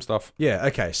watch some stuff. Yeah.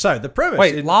 Okay. So the premise.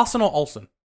 Wait, Larson or Olsen?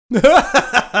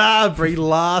 Brie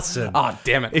Larson. Ah,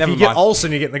 damn it. If you get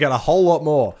Olsen, you're getting a whole lot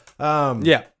more.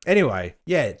 Yeah. Anyway,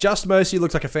 Just Mercy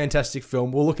looks like a fantastic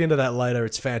film. We'll look into that later.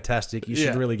 It's fantastic. You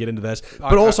should really get into this.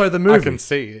 But also the movie. I can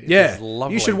see. It's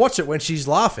lovely. You should watch it when she's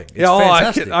laughing. It's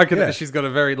fantastic. I can. She's got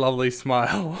a very lovely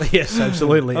smile. Yes,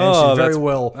 absolutely. And she's very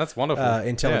well. That's wonderful.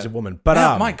 Intelligent woman.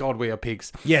 But my God, we are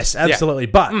pigs. Yes, absolutely.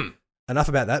 But enough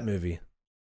about that movie.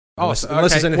 Unless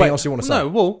there's anything else you want to say. No,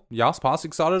 well, yes, pass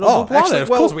excited. Actually, of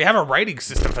course, we have a rating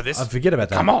system for this. I forget about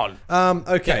that. Come on.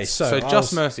 Okay, yes, so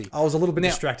Just Mercy. I was a little bit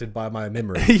distracted by my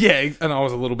memory. Yeah, and I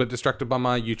was a little bit distracted by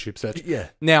my YouTube search. Yeah.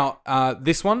 Now,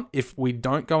 this one, if we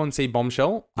don't go and see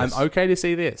Bombshell, I'm okay to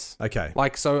see this. Okay.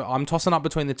 Like, so I'm tossing up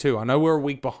between the two. I know we're a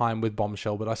week behind with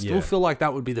Bombshell, but I still feel like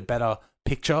that would be the better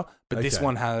picture. But this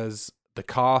one has the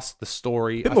cast, the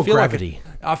story, a bit more gravity.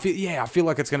 I feel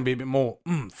like it's going to be a bit more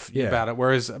oomph about it.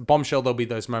 Whereas Bombshell, there'll be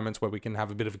those moments where we can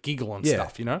have a bit of a giggle and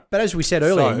stuff, you know. But as we said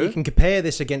earlier, you can compare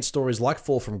this against stories like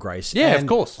Fall from Grace. Yeah, of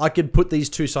course. I could put these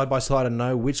two side by side and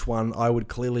know which one I would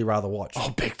clearly rather watch.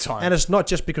 Oh, big time! And it's not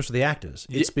just because of the actors;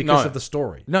 it's because of the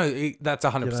story. No, that's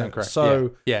 100% correct.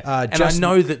 So and I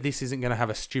know that this isn't going to have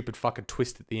a stupid fucking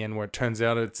twist at the end where it turns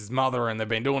out it's his mother and they've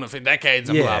been doing it for decades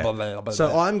and blah blah blah blah.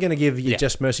 So I'm going to give you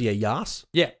Just Mercy a yas.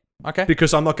 Yeah. Okay.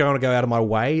 Because I'm not going to go out of my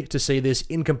way to see this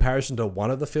in comparison to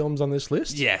one of the films on this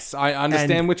list. Yes, I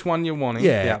understand which one you're wanting.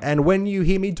 Yeah, and when you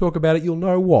hear me talk about it, you'll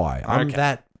know why. I'm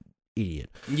that idiot.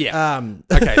 Yeah.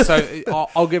 Okay, so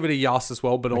I'll give it a yes as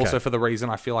well, but also for the reason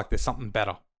I feel like there's something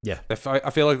better. Yeah. I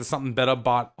feel like there's something better,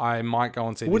 but I might go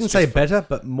and see this. I wouldn't say better,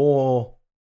 but more...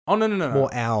 Oh, no.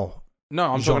 More our No,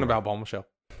 I'm genre. talking about Bombshell.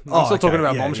 I'm still talking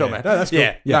about Bombshell, man. No, that's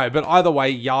good. No, but either way,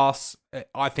 yes,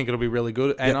 I think it'll be really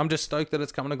good, and I'm just stoked that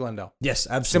it's coming to Glendale. Yes,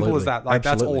 absolutely. Simple as that. Like,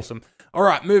 that's awesome. All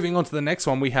right, moving on to the next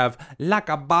one, we have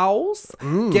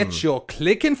Lackabows. Get your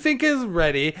clicking fingers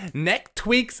ready, neck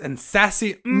tweaks and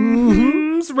sassy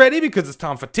ready, because it's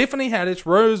time for Tiffany Haddish,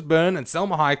 Rose Byrne, and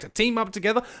Selma Hayek to team up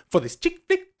together for this chick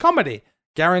flick comedy,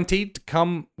 guaranteed to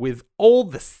come with all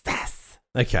the sass.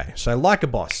 Okay, so Like a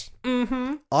Boss.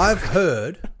 I've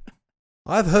heard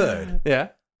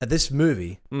that this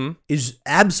movie is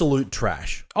absolute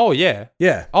trash. Oh, yeah.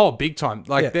 Yeah. Oh, big time.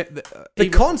 Like the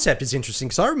concept is interesting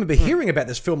because I remember hearing about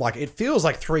this film like it feels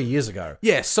like 3 years ago.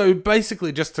 Yeah, so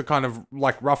basically just to kind of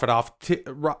like rough it off,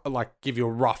 like give you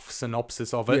a rough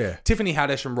synopsis of it. Yeah. Tiffany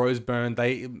Haddish and Rose Byrne,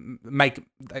 they make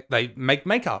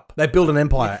makeup. They build an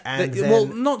empire. And well,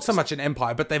 not so much an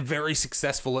empire, but they're very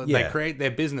successful. They create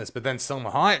their business, but then Selma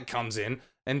Hayek comes in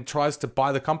and tries to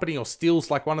buy the company or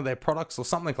steals like one of their products or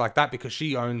something like that because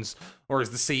she owns or is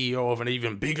the CEO of an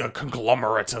even bigger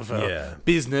conglomerate of a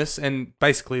business and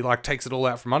basically like takes it all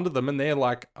out from under them, and they're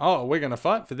like, oh, we're going to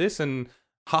fight for this, and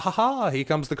ha ha ha, here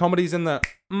comes the comedies in the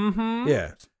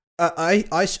Yeah.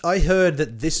 I heard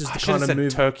that this is the kind of movie...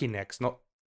 turkey necks, not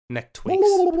neck tweaks.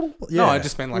 Yeah. No, I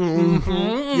just meant like...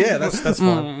 Yeah, that's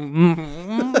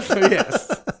fine. Yes.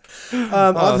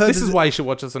 I've heard this is why you should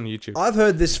watch us on YouTube. I've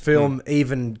heard this film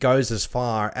even goes as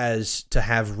far as to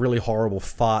have really horrible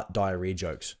fart diarrhea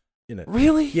jokes in it.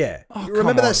 Really? Yeah. Oh, You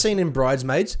remember come on. that scene in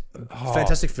Bridesmaids?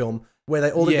 Fantastic film where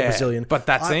they all get Brazilian. But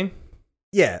that scene?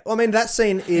 Yeah, well, I mean, that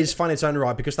scene is funny in its own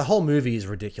right because the whole movie is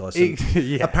ridiculous. And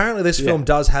Yeah. apparently, this film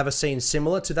does have a scene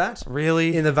similar to that.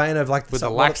 Really? In the vein of like... With the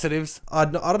laxatives? I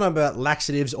don't know about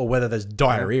laxatives or whether there's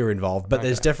diarrhea involved, but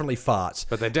there's definitely farts.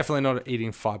 But they're definitely not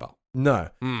eating fiber. No.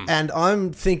 And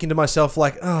I'm thinking to myself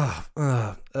like, nah.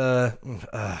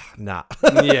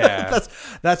 Yeah.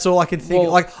 That's all I can think.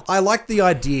 Well- Like, I like the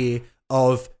idea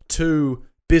of two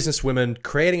businesswomen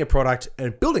creating a product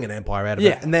and building an empire out of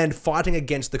it, and then fighting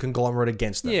against the conglomerate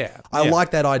against them. Yeah. I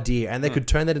like that idea, and they could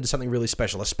turn that into something really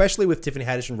special, especially with Tiffany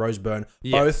Haddish and Rose Byrne,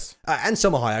 both, and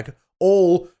Selma Hayek,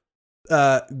 all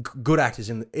good actors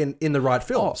in the right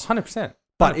films. 100%.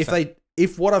 But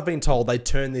if what I've been told, they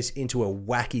turn this into a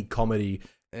wacky comedy,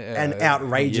 an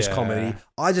outrageous comedy,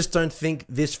 I just don't think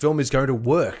this film is going to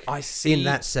work in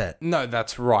that set. No,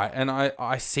 that's right. And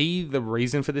I see the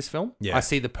reason for this film. Yeah. I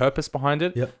see the purpose behind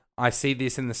it. Yep. I see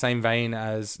this in the same vein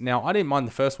as... Now, I didn't mind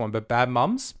the first one, but Bad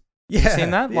Mums... Yeah,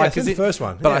 seen that? Yeah, Like, it's the first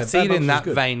one. But Yeah, I see Bad it in Mums that was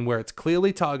good. vein where it's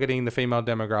clearly targeting the female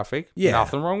demographic. Yeah.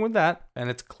 Nothing wrong with that. And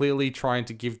it's clearly trying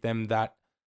to give them that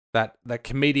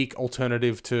comedic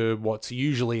alternative to what's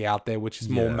usually out there, which is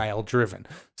more male driven.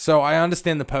 So I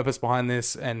understand the purpose behind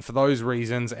this, and for those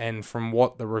reasons, and from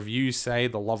what the reviews say,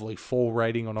 the lovely 4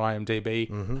 rating on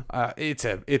IMDb,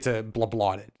 it's a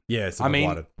blighted. Yeah, it's I mean,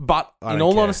 blighted. but I in don't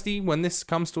all care. honesty, when this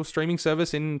comes to a streaming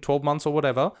service in 12 months or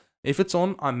whatever, if it's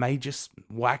on, I may just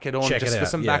whack it on Check just it for out,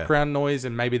 some yeah. background noise,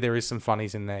 and maybe there is some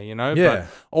funnies in there, you know? Yeah. But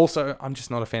also, I'm just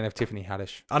not a fan of Tiffany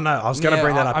Haddish. I know. I was going to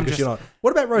bring that up I'm because just- you're not.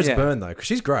 What about Rose Yeah. Byrne though? Because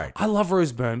she's great. I love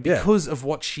Rose Byrne because of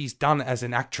what she's done as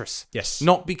an actress. Yes.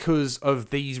 Not because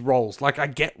of these roles. Like, I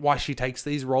get why she takes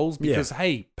these roles because,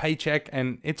 hey, paycheck,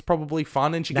 and it's probably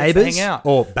fun, and she gets to Neighbours hang out.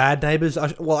 or Bad Neighbours?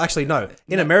 Well, actually, no.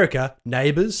 In America,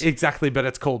 Neighbours. Exactly, but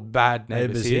it's called Bad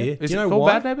Neighbours here. Is Do you it know called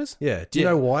why? Bad Neighbours? Yeah. Do you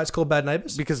know why it's called Bad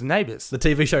Neighbours? Because Neighbours. The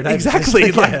TV show Neighbours. Exactly.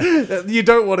 Yeah. Like, you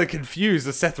don't want to confuse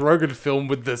the Seth Rogen film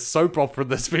with the soap opera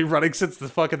that's been running since the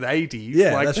fucking 80s.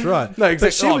 Yeah, Like, that's right. No, But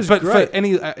exactly. she was But great. for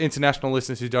any international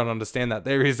listeners who don't understand that,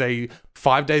 there is a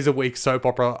 5 days a week soap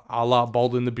opera a la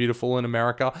Bold and the Beautiful in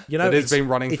America You know, that has it's- been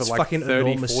running for it's like fucking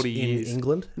 30, enormous 40 years. in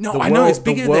England. No, The I know world- it's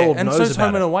bigger the world there, and knows so is about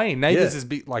Home and it. Away. Neighbours Yeah. is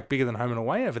bigger than Home and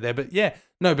Away over there. But yeah,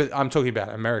 no, but I'm talking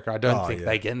about America. I don't think yeah.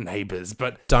 they get Neighbours,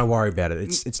 but Don't worry about it.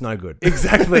 It's no good.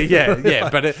 exactly, yeah.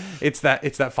 But it's that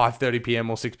 5:30 p.m.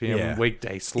 or 6 p.m. Yeah.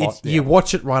 weekday slot. You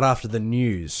watch it right after the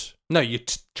news. No, you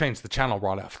change the channel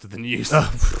right after the news.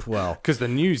 Well, Because the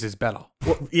news is better.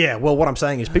 well, what I'm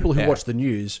saying is people who Yeah. watch the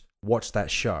news watch that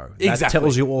show. That Exactly.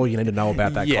 tells you all you need to know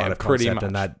about that Yeah, kind of pretty concept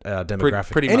and much. that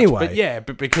demographic. Pretty anyway, much. But yeah,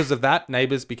 but because of that,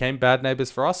 Neighbours became Bad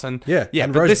Neighbours for us. And yeah, yeah,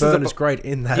 and but Rose this Byrne is is great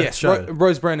in that yes, show.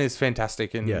 Rose Byrne is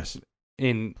fantastic in, Yes.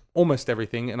 in almost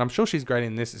everything. And I'm sure she's great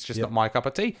in this. It's just Yep. not my cup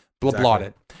of tea. Exactly.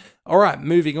 Blighted. All right,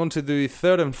 moving on to the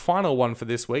third and final one for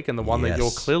this week, and the one that you're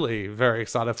Yes. clearly very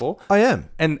excited for. I am.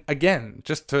 And again,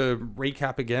 just to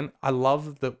recap again, I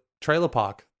love the trailer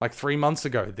park. Like 3 months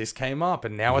ago, this came up,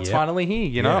 and now it's Yep. finally here.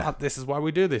 You know, Yeah. this is why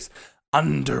we do this.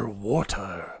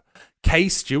 Underwater. Kay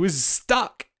Stew is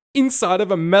stuck inside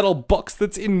of a metal box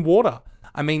that's in water.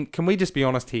 I mean, can we just be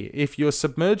honest here? If you're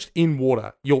submerged in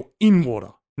water, you're in water,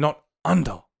 not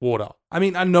underwater. I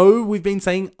mean, I know we've been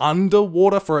saying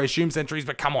underwater for I assume centuries,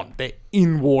 but come on, they're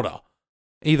in water.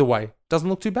 Either way, doesn't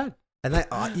look too bad. And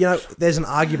there's an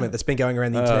argument that's been going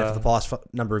around the internet for the past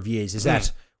number of years is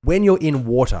that when you're in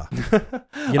water,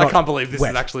 I can't believe this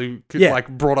wet. is actually Yeah. like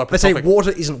brought up. Let's say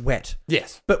water isn't wet.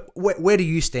 Yes. But where do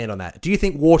you stand on that? Do you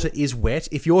think water is wet?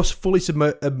 If you're fully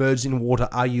submerged in water,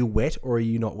 are you wet or are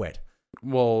you not wet?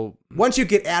 Well, Once you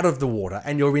get out of the water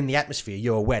and you're in the atmosphere,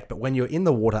 you're wet. But when you're in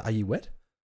the water, are you wet?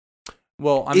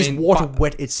 is water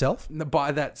wet itself?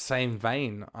 By that same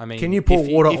vein, I mean, Can you pour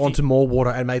water if onto more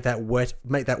water and make that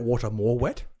water more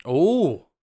wet?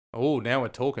 Oh, now we're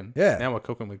talking. Yeah. Now we're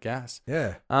cooking with gas.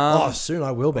 Yeah. Um, soon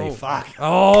I will be. oh. Fuck.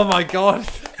 Oh my god.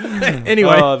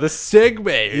 Anyway. the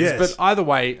segues. Yes. But either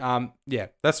way, yeah,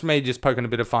 that's me just poking a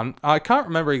bit of fun. I can't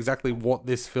remember exactly what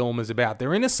this film is about.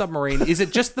 They're in a submarine. Is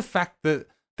it just the fact that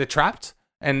they're trapped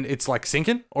and it's like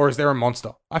sinking, or is there a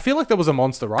monster? I feel like there was a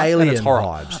monster, right? Alien and it's horror.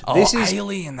 vibes. Oh, This is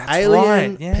Alien. That's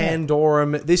Alien, right. Yeah.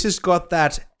 Pandorum. This has got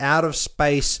that out of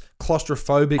space,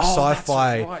 claustrophobic,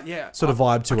 sci-fi that's right, yeah. sort of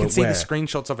vibe to I can it. see the where-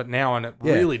 screenshots of it now, and it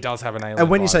Yeah. really does have an alien. And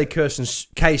when you vibe. say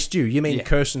Kay Stew, you mean Yeah.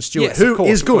 Kirsten Stewart, Yes, who of course,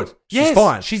 is of good. course. She's Yes,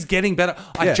 fine. She's getting better.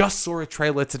 I Yeah. just saw a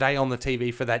trailer today on the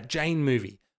TV for that Jane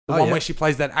movie. The one where she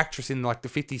plays that actress in like the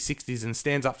 50s, 60s and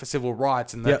stands up for civil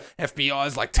rights and the FBI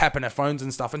is like tapping her phones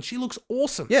and stuff. And she looks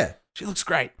awesome. Yeah. She looks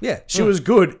great. Yeah. She was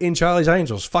good in Charlie's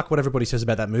Angels. Fuck what everybody says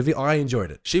about that movie. I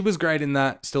enjoyed it. She was great in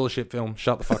that. Still a shit film.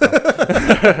 Shut the fuck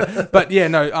up. But yeah,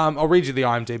 no, I'll read you the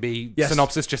IMDb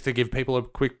synopsis just to give people a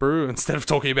quick brew instead of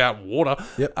talking about water.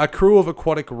 Yep. A crew of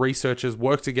aquatic researchers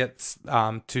work to get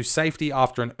to safety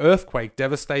after an earthquake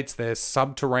devastates their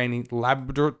subterranean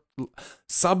laboratory.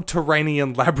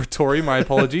 My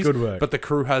apologies. Good work. But the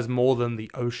crew has more than the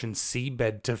ocean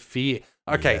seabed to fear.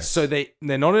 Okay, so they're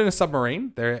not in a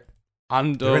submarine. They're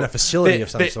in a facility of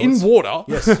some sort. They're in water.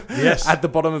 Yes. At the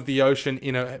bottom of the ocean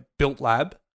in a built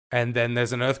lab. And then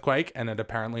there's an earthquake, and it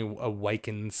apparently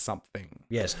awakens something.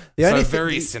 Yes.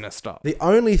 Very sinister. The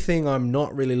only thing I'm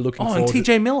not really looking forward to... and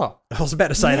TJ Miller. I was about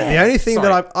to say that. The only thing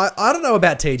that I don't know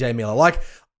about TJ Miller. Like,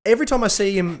 every time I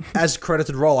see him as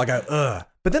credited role, I go, ugh.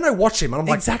 But then I watch him, and I'm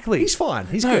like, he's fine.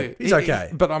 He's good. He's okay.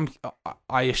 But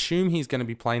I assume he's going to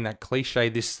be playing that cliche,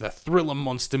 this is the thriller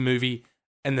monster movie,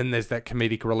 and then there's that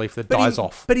comedic relief that dies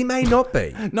off. But he may not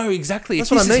be. No, exactly.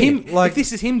 That's what I mean. If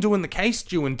this is him doing the case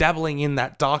stew and dabbling in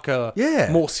that darker,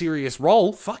 more serious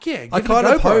role, fuck yeah. I kind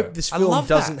of hope this film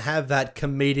doesn't have that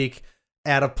comedic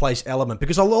out of place element,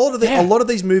 because a lot of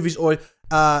these movies, or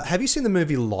have you seen the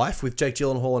movie Life with Jake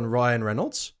Gyllenhaal and Ryan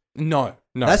Reynolds? No.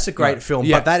 That's a great film,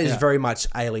 but that is very much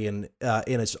Alien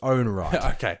in its own right.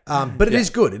 Okay. But it is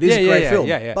good. It is a great film.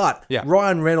 But Yeah.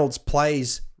 Ryan Reynolds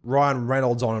plays Ryan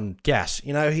Reynolds on gas.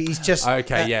 You know, he's just...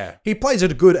 He plays a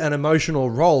good and emotional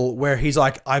role where he's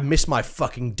like, I miss my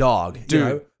fucking dog. Dude. You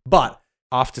know? But...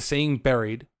 After seeing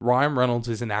Buried, Ryan Reynolds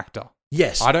is an actor.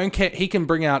 Yes. I don't care. He can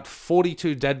bring out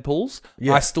 42 Deadpools.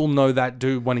 Yeah. I still know that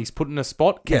dude, when he's put in a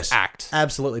spot, can act.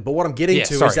 Absolutely. But what I'm getting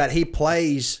to is that he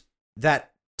plays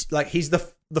that... Like, he's the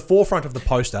forefront of the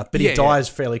poster, but he dies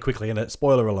fairly quickly in it.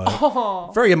 Spoiler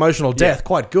alert. Very emotional death.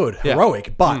 Quite good.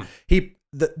 Heroic. But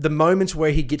the moments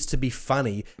where he gets to be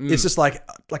funny, it's just like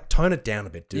tone it down a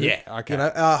bit, dude. Yeah, okay. You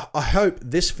know, I hope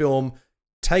this film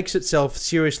takes itself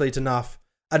seriously enough,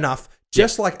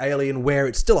 just like Alien, where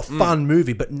it's still a fun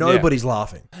movie, but nobody's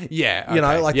laughing. Yeah, okay. You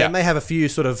know, like they may have a few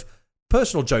sort of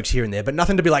personal jokes here and there, but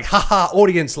nothing to be like, haha,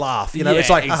 audience laugh. You know, it's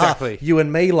like, haha, you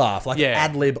and me laugh, like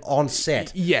ad lib on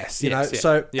set. Yes, you know.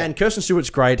 So, and Kirsten Stewart's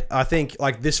great. I think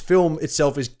like this film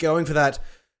itself is going for that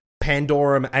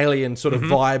Pandorum Alien sort of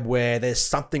vibe where there's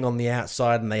something on the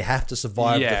outside and they have to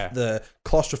survive the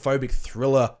claustrophobic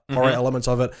thriller horror elements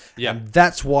of it. Yeah. And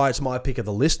that's why it's my pick of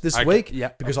the list this week.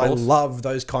 Yeah, because I love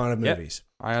those kind of movies.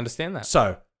 I understand that.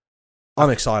 So I'm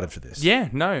excited for this. Yeah,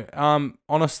 no.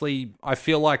 Honestly, I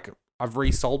feel like I've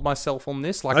resold myself on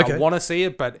this. Like I want to see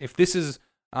it, but if this is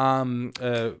our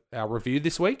review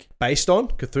this week, based on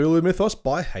Cthulhu Mythos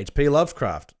by H.P.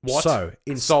 Lovecraft. What? So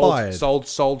inspired.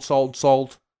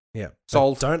 Sold. Yeah.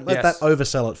 Sold. Don't let that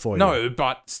oversell it for you. No,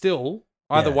 but still,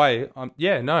 either way,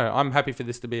 I'm happy for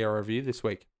this to be our review this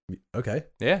week. Okay.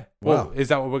 Yeah. Well, is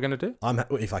that what we're going to do?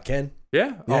 If I can.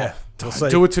 Yeah? Yeah.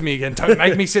 Don't do it to me again. Don't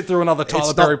make me sit through another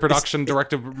Tyler Perry production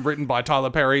written by Tyler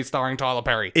Perry, starring Tyler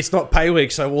Perry. It's not pay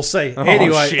week, so we'll see.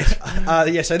 Anyway. Shit.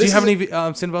 So do you have any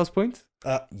Cinebuzz points?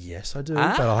 Yes, I do.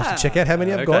 But I'll have to check out how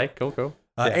many I've got. Okay, cool.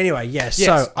 Anyway, yes.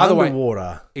 So,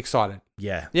 Underwater. Excited.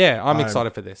 Yeah. Yeah, I'm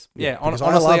excited for this. Yeah, honestly,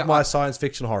 I love my science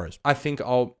fiction horrors. I think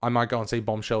I might go and see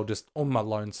Bombshell just on my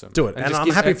lonesome. Do it. And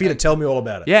I'm happy for you to tell me all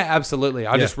about it. Yeah, absolutely.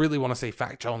 I just really want to see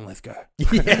Fat John Lithgow.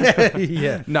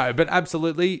 Yeah. No, but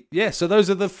absolutely. Yeah, so those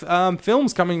are the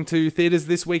films coming to theaters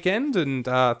this weekend. And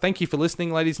thank you for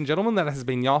listening, ladies and gentlemen. That has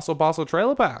been Yas or Basel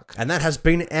Trailer Park. And that has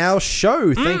been our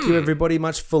show. Thank you, everybody,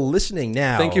 much for listening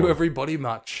now. Thank you, everybody,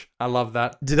 much. I love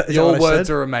that. Your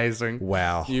words are amazing.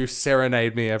 Wow. You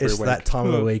serenade me every week. It's that time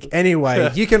of the week.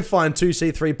 Anyway, you can find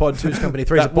 2C3 Pod, 2's Company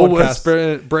 3's a podcast.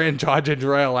 Woolworths brand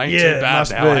ginger ale ain't too bad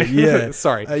now. Yeah.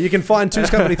 Sorry. You can find 2's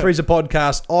Company 3's a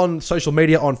podcast on social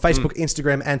media on Facebook,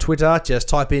 Instagram, and Twitter. Just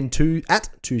type in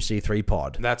 2C3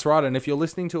 Pod. That's right. And if you're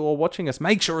listening to or watching us,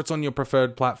 make sure it's on your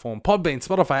preferred platform. Podbean,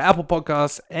 Spotify, Apple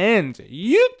Podcasts, and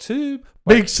YouTube.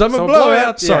 Big summer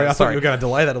blowout. Sorry, I thought you were going to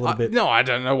delay that a little bit. No, I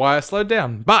don't know why I slowed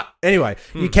down. But anyway,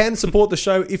 you can support the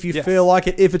show if you feel like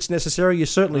it. If it's necessary, you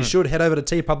certainly should. Head over to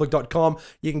tpublic.com.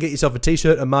 You can get yourself a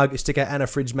t-shirt, a mug, a sticker, and a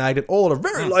fridge magnet, all at a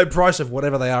very low price of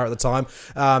whatever they are at the time.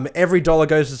 Every dollar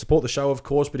goes to support the show, of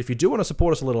course, but if you do want to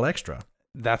support us a little extra.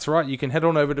 That's right. You can head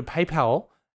on over to PayPal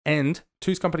and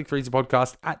Two's Company Three's a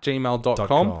podcast at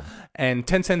gmail.com. And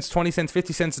 10 cents, 20 cents,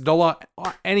 50 cents, $1,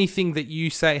 anything that you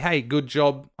say, hey, good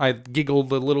job, I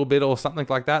giggled a little bit or something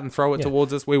like that, and throw it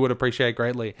towards us, we would appreciate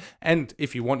greatly. And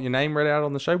if you want your name read out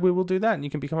on the show, we will do that, and you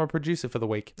can become a producer for the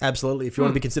week. Absolutely. If you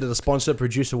want to be considered a sponsor,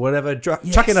 producer, whatever, chuck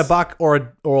in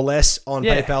 $1 or less on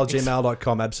PayPal,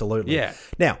 gmail.com. Absolutely. Yeah.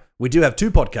 Now, we do have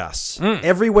 2 podcasts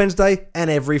every Wednesday and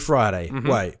every Friday.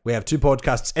 Wait, we have 2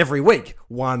 podcasts every week.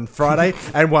 One Friday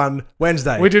and one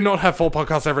Wednesday. We do not have 4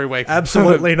 podcasts every week.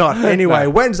 Absolutely not. Anyway,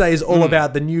 Wednesday is all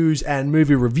about the news and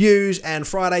movie reviews, and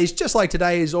Fridays, just like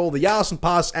today, is all the Yas and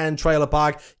Pass and Trailer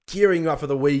Park, gearing you up for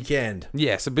the weekend.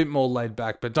 Yes, a bit more laid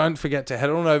back, but don't forget to head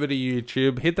on over to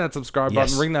YouTube, hit that subscribe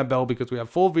button, ring that bell, because we have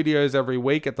 4 videos every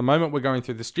week. At the moment, we're going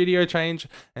through the studio change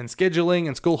and scheduling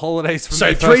and school holidays. For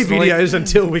so 3 videos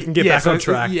until we can get back on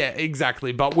track. Yeah,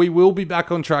 exactly. But we will be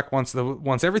back on track once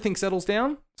everything settles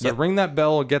down. So ring that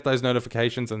bell, get those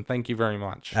notifications, and thank you very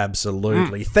much.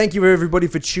 Absolutely. Thank you, everybody,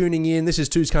 for tuning in. This is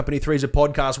Two's Company Three's a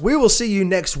podcast. We will see you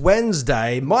next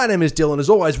Wednesday. My name is Dylan, as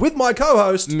always, with my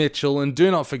co-host Mitchell, and do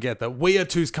not forget that we are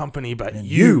Two's Company, but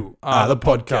you are the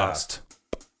podcast.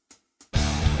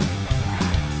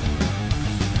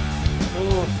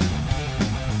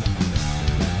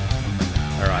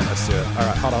 All right, let's do it. All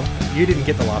right, hold on. You didn't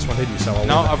get the last one, did you? So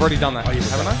No, I've already done that. Oh,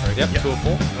 haven't I? Yep, 2 or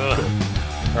 4. Cool.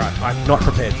 All right, I'm not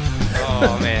prepared.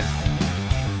 Oh, man.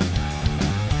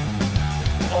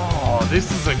 Oh, this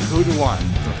is a good one.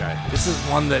 Okay. This is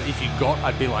one that if you got,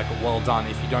 I'd be like, well done.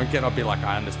 If you don't get, I'd be like,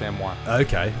 I understand why.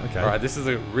 Okay. All right, this is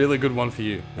a really good one for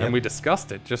you. Yep. And we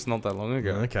discussed it just not that long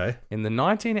ago. Okay. In the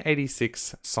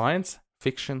 1986 science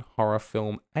fiction horror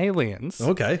film Aliens.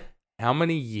 Okay. How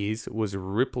many years was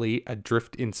Ripley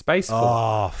adrift in space for?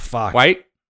 Oh, fuck. Wait.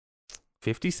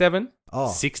 57, Oh.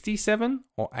 67,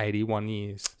 or 81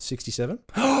 years? 67?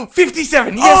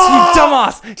 57! Yes, you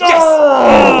dumbass! Yes!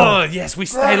 Oh, yes, we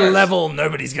stay level.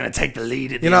 Nobody's going to take the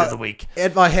lead at the end of the week.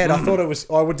 In my head, I thought it was,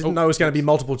 I didn't know it was going to be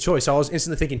multiple choice. So I was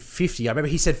instantly thinking 50. I remember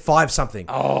he said 5 something.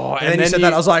 Oh, and then you said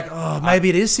that. I was like, oh, maybe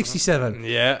it is 67.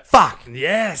 Yeah. Fuck.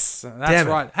 Yes. That's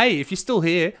right. Hey, if you're still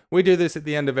here, we do this at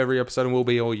the end of every episode and we'll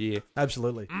be all year.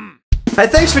 Absolutely. Hey,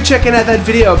 thanks for checking out that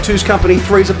video of Two's Company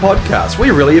Three's a podcast.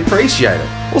 We really appreciate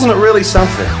it. Wasn't it really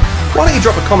something? Why don't you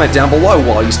drop a comment down below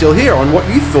while you're still here on what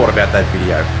you thought about that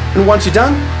video. And once you're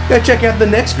done, go check out the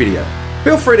next video.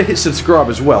 Feel free to hit subscribe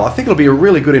as well. I think it'll be a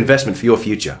really good investment for your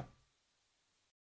future.